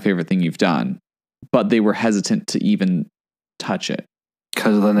is like my favorite thing you've done, but they were hesitant to even touch it.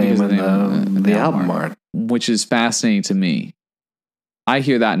 Because of the name and the album art. Which is fascinating to me. I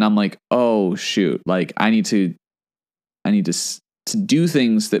hear that and I'm like, oh shoot, like I need to do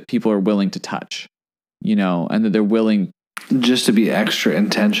things that people are willing to touch, you know, and that they're willing just to be extra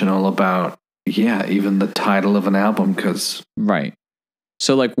intentional about, yeah, even the title of an album, because right.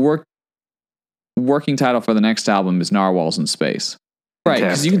 So like working title for the next album is Narwhals in Space, right?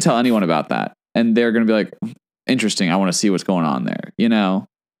 Because you can tell anyone about that, and they're going to be like, interesting. I want to see what's going on there. You know,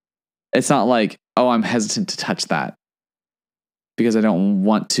 it's not like, oh, I'm hesitant to touch that because I don't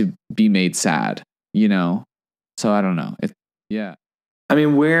want to be made sad, you know? So I don't know. Yeah. I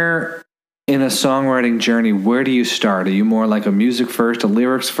mean, where in a songwriting journey, where do you start? Are you more like a music first, a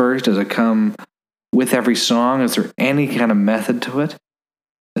lyrics first? Does it come with every song? Is there any kind of method to it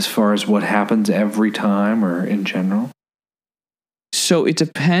as far as what happens every time or in general? So it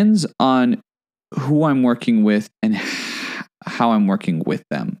depends on who I'm working with and how I'm working with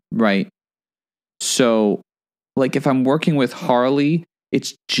them, right? So, like if I'm working with Harley,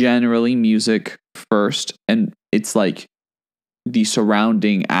 it's generally music first, and it's like the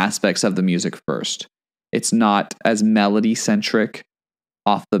surrounding aspects of the music first. It's not as melody centric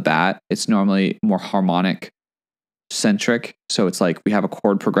off the bat. It's normally more harmonic centric. So it's like we have a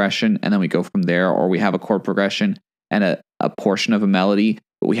chord progression and then we go from there, or we have a chord progression and a portion of a melody,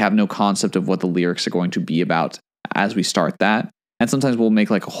 but we have no concept of what the lyrics are going to be about as we start that. And sometimes we'll make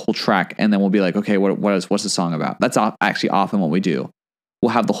like a whole track and then we'll be like, okay, what's the song about? That's actually often what we do.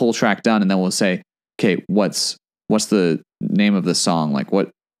 We'll have the whole track done and then we'll say, okay, what's the name of the song? Like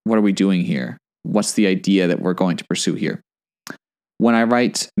what are we doing here? What's the idea that we're going to pursue here? When I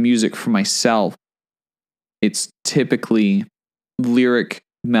write music for myself, it's typically lyric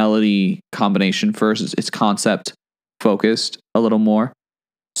melody combination first. It's concept focused a little more.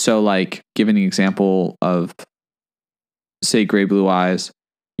 So like giving an example of, say, Gray Blue Eyes,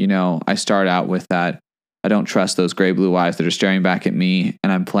 you know, I start out with that. I don't trust those gray blue eyes that are staring back at me.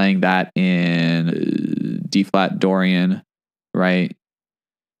 And I'm playing that in D flat Dorian, right?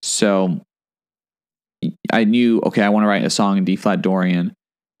 So I knew, okay, I want to write a song in D flat Dorian,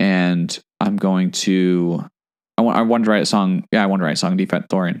 and I'm going to, I wanted to write a song. Yeah, I want to write a song in D flat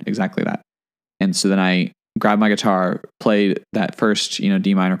Dorian, exactly that. And so then I grabbed my guitar, played that first, you know,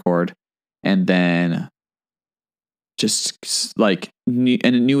 D minor chord, and then just like,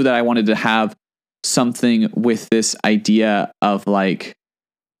 knew that I wanted to have something with this idea of like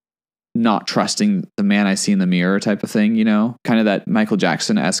not trusting the man I see in the mirror type of thing, you know, kind of that Michael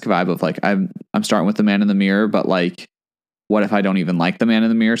Jackson-esque vibe of like, I'm starting with the man in the mirror, but like, what if I don't even like the man in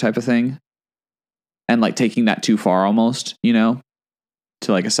the mirror type of thing? And like taking that too far almost, you know,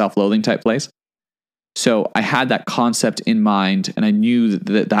 to like a self-loathing type place. So I had that concept in mind, and I knew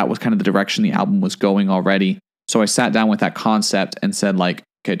that was kind of the direction the album was going already. So I sat down with that concept and said like,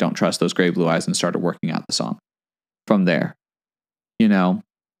 okay, don't trust those gray blue eyes, and started working out the song from there, you know?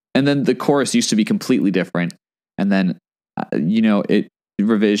 And then the chorus used to be completely different. And then, you know, it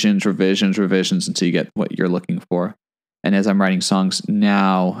revisions until you get what you're looking for. And as I'm writing songs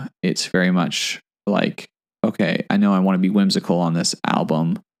now, it's very much like, okay, I know I want to be whimsical on this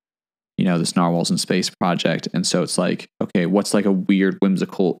album, you know, this Narwhals in Space project. And so it's like, okay, what's like a weird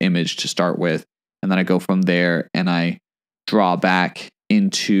whimsical image to start with? And then I go from there and I draw back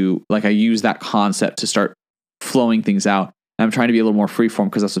into, like, I use that concept to start flowing things out. And I'm trying to be a little more freeform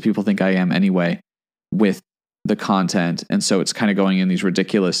because that's what people think I am anyway with the content. And so it's kind of going in these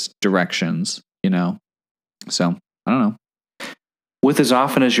ridiculous directions, you know? So I don't know. with as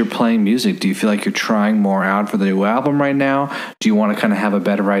often as you're playing music, do you feel like you're trying more out for the new album right now? Do you want to kind of have a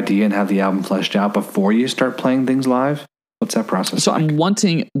better idea and have the album fleshed out before you start playing things live? What's that process So like? I'm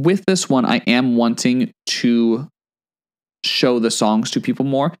wanting, with this one, I am wanting to show the songs to people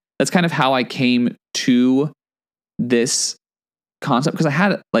more. That's kind of how I came to this concept, because I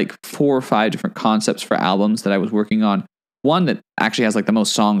had like 4 or 5 different concepts for albums that I was working on. One that actually has like the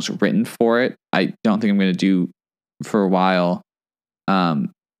most songs written for it, I don't think I'm going to do for a while.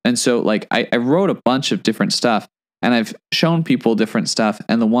 And so like I wrote a bunch of different stuff, and I've shown people different stuff.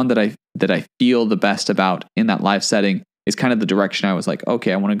 And the one that I feel the best about in that live setting is kind of the direction I was like,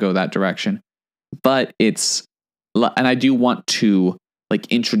 okay, I want to go that direction. But and I do want to like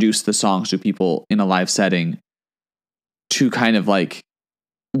introduce the songs to people in a live setting to kind of like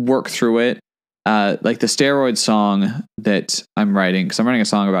work through it. Like the steroid song that I'm writing, because I'm writing a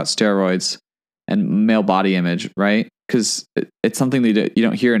song about steroids and male body image, right? Because it's something that you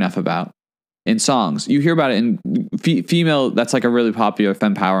don't hear enough about in songs. You hear about it in female. That's like a really popular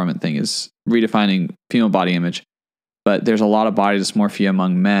fempowerment thing, is redefining female body image. But there's a lot of body dysmorphia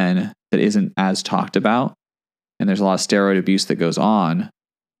among men that isn't as talked about. And there's a lot of steroid abuse that goes on.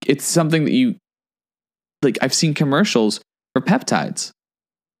 It's something that you, like, I've seen commercials for peptides.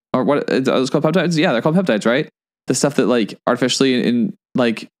 Or what, it's called peptides? Yeah, they're called peptides, right? The stuff that like artificially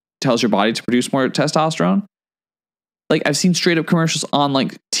like tells your body to produce more testosterone. Like I've seen straight up commercials on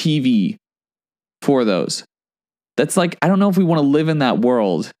like TV for those. That's like, I don't know if we want to live in that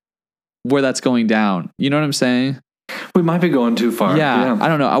world where that's going down. You know what I'm saying? We might be going too far. Yeah. I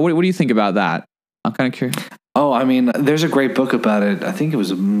don't know. What do you think about that? I'm kind of curious. Oh, I mean, there's a great book about it. I think it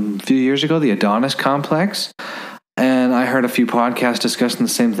was a few years ago, The Adonis Complex. And I heard a few podcasts discussing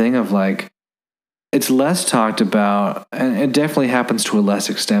the same thing of like, it's less talked about, and it definitely happens to a less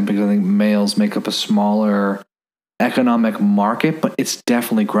extent because I think males make up a smaller economic market, but it's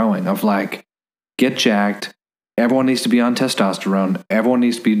definitely growing of like, get jacked. Everyone needs to be on testosterone. Everyone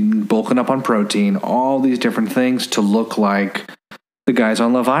needs to be bulking up on protein, all these different things to look like the guys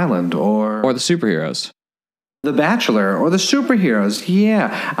on Love Island or the superheroes. The Bachelor or the superheroes.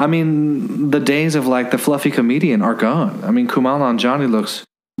 Yeah. I mean, the days of like the fluffy comedian are gone. I mean, Kumail Nanjiani looks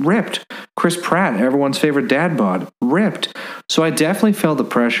ripped. Chris Pratt, everyone's favorite dad bod, ripped. So I definitely felt the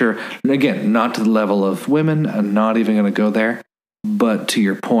pressure. Again, not to the level of women. I'm not even going to go there. But to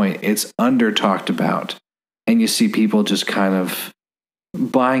your point, it's under talked about. And you see people just kind of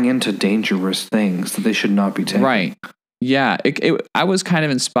buying into dangerous things that they should not be taking. Right. Yeah. I was kind of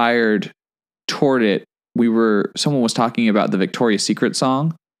inspired toward it. Someone was talking about the Victoria's Secret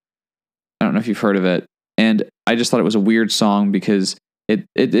song. I don't know if you've heard of it. And I just thought it was a weird song because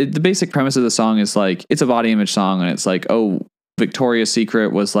the basic premise of the song is like, it's a body image song. And it's like, oh, Victoria's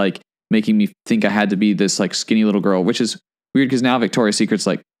Secret was like making me think I had to be this like skinny little girl, which is weird because now Victoria's Secret's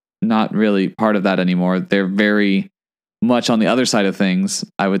like not really part of that anymore. They're very much on the other side of things,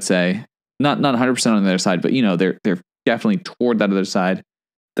 I would say. Not 100% on the other side, but you know, they're definitely toward that other side.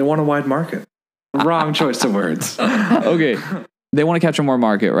 They want a wide market. Wrong choice of words. Okay. They want to capture more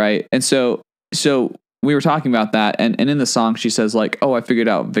market, right? And so we were talking about that, and in the song she says like, oh, I figured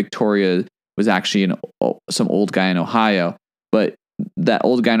out Victoria was actually some old guy in Ohio, but that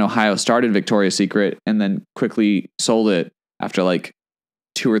old guy in Ohio started Victoria's Secret and then quickly sold it after like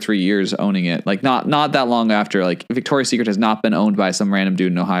 2 or 3 years owning it. Like not that long after. Like Victoria's Secret has not been owned by some random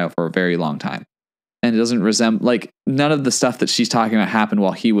dude in Ohio for a very long time. And it doesn't resemble, like, none of the stuff that she's talking about happened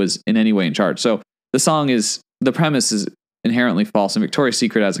while he was in any way in charge. So the premise is inherently false, and Victoria's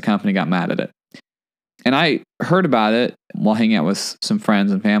Secret as a company got mad at it. And I heard about it while hanging out with some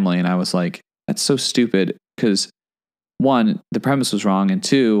friends and family, and I was like, that's so stupid, because 1, the premise was wrong, and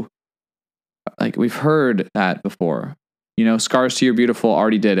 2, like, we've heard that before. You know, Scars to You're Beautiful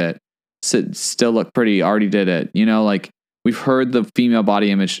already did it. Still Look Pretty already did it. You know, like, we've heard the female body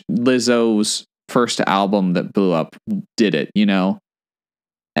image. Lizzo's first album that blew up did it, you know?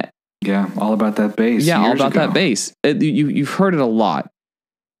 Yeah, all about that bass. Yeah, all about that bass. You've heard it a lot,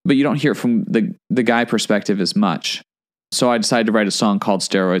 but you don't hear it from the guy perspective as much. So I decided to write a song called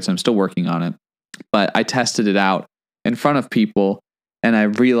Steroids. I'm still working on it, but I tested it out in front of people, and I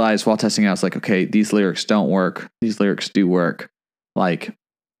realized while testing it, I was like, okay, these lyrics don't work. These lyrics do work. Like,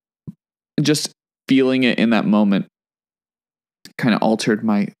 just feeling it in that moment kind of altered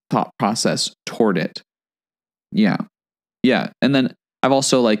my thought process toward it. Yeah. And then I've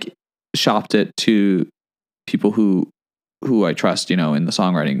also like shopped it to people who I trust, you know, in the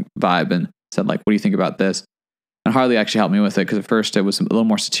songwriting vibe, and said like, what do you think about this? And Harley actually helped me with it, because at first it was a little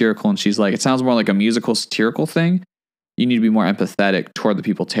more satirical, and she's like, it sounds more like a musical satirical thing. You need to be more empathetic toward the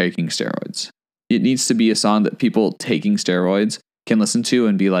people taking steroids. It needs to be a song that people taking steroids can listen to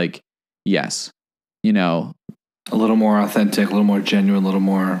and be like, yes, you know, a little more authentic, a little more genuine, a little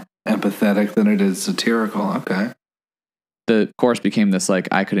more empathetic than it is satirical. Okay. The course became this, like,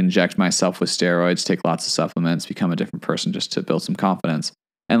 I could inject myself with steroids, take lots of supplements, become a different person just to build some confidence.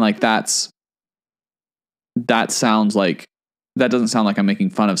 And like, that sounds like, that doesn't sound like I'm making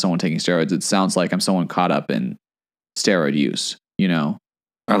fun of someone taking steroids. It sounds like I'm someone caught up in steroid use, you know?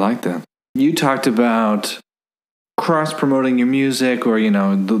 I like that. You talked about cross-promoting your music, or, you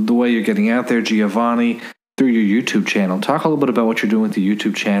know, the way you're getting out there, Giovanni, through your YouTube channel. Talk a little bit about what you're doing with the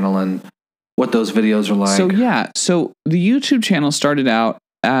YouTube channel and what those videos are like. So the YouTube channel started out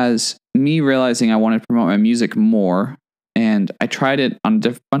as me realizing I wanted to promote my music more, and I tried it on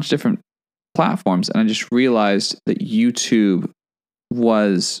a bunch of different platforms, and I just realized that YouTube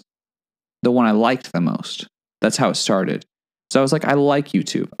was the one I liked the most. That's how it started. So I was like, I like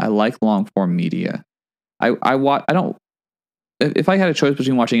YouTube. I like long form media. If I had a choice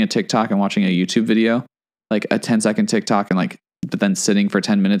between watching a TikTok and watching a YouTube video, like a 10-second TikTok but then sitting for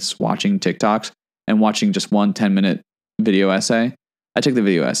 10 minutes watching TikToks and watching just one 10-minute video essay, I take the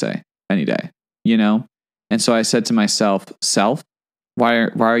video essay any day, you know? And so I said to myself, why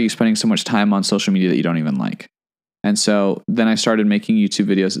are you spending so much time on social media that you don't even like? And so then I started making YouTube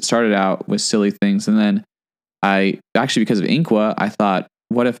videos. It started out with silly things. And then because of Inqua, I thought,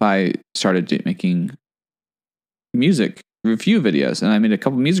 what if I started making music review videos? And I made a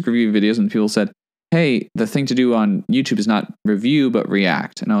couple music review videos, and people said, hey, the thing to do on YouTube is not review, but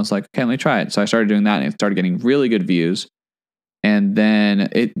react. And I was like, okay, let me try it. So I started doing that, and it started getting really good views. And then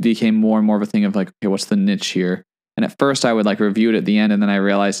it became more and more of a thing of like, okay, what's the niche here? And at first I would like review it at the end. And then I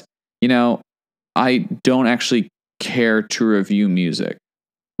realized, you know, I don't actually care to review music.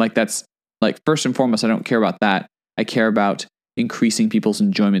 Like, that's like, first and foremost, I don't care about that. I care about increasing people's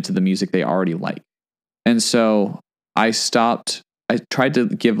enjoyment to the music they already like. And so I tried to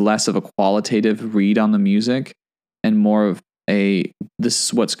give less of a qualitative read on the music and more of this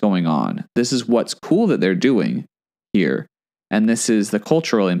is what's going on. This is what's cool that they're doing here. And this is the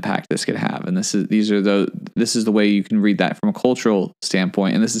cultural impact this could have. And this is the way you can read that from a cultural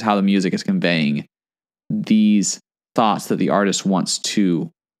standpoint. And this is how the music is conveying these thoughts that the artist wants to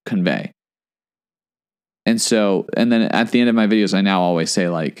convey. And then at the end of my videos, I now always say,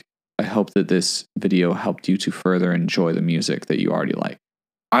 like, I hope that this video helped you to further enjoy the music that you already like.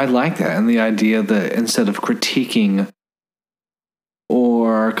 I like that. And the idea that instead of critiquing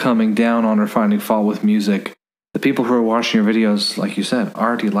or coming down on or finding fault with music, the people who are watching your videos, like you said,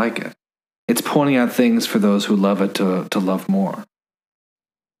 already like it. It's pointing out things for those who love it to love more.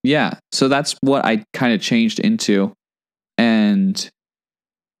 Yeah. So that's what I kind of changed into. And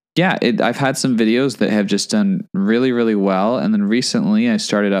yeah, I've had some videos that have just done really, really well. And then recently I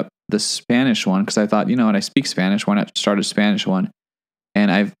started up the Spanish one because I thought, you know what, I speak Spanish. Why not start a Spanish one?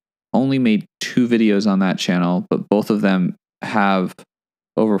 And I've only made 2 videos on that channel, but both of them have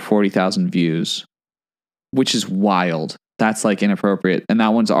over 40,000 views, which is wild. That's like inappropriate. And that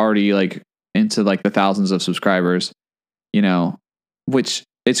one's already like into like the thousands of subscribers, you know, which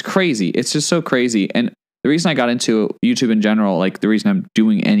it's crazy. It's just so crazy. And the reason I got into YouTube in general, like the reason I'm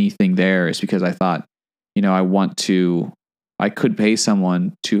doing anything there is because I thought, you know, I could pay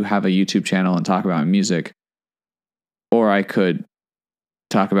someone to have a YouTube channel and talk about my music, or I could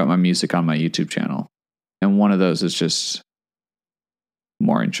talk about my music on my YouTube channel. And one of those is just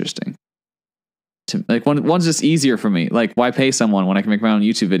more interesting. Like one's just easier for me. Like, why pay someone when I can make my own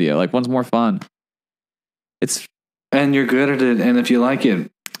YouTube video? Like, one's more fun. And you're good at it. And if you like it,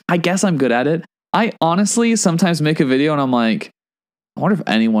 I guess I'm good at it. I honestly sometimes make a video and I'm like, I wonder if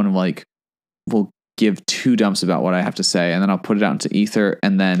anyone like will give 2 dumps about what I have to say. And then I'll put it out into ether.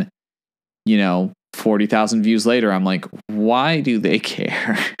 And then, you know, 40,000 views later, I'm like, why do they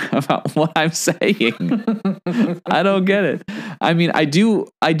care about what I'm saying? I don't get it. I mean, I do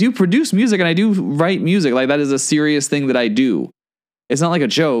produce music and I do write music. Like, that is a serious thing that I do. It's not like a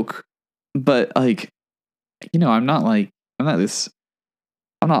joke, but like, you know, I'm not like,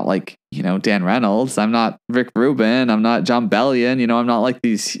 you know, Dan Reynolds. I'm not Rick Rubin. I'm not John Bellion. You know, I'm not like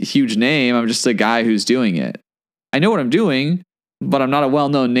these huge name. I'm just a guy who's doing it. I know what I'm doing, but I'm not a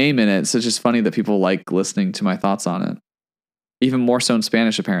well-known name in it. So it's just funny that people like listening to my thoughts on it. Even more so in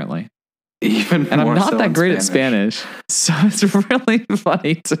Spanish, apparently. And I'm not that great at Spanish. So it's really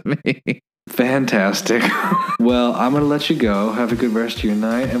funny to me. Fantastic. Well, I'm going to let you go. Have a good rest of your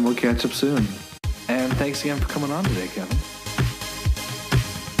night, and we'll catch up soon. And thanks again for coming on today, Kevin.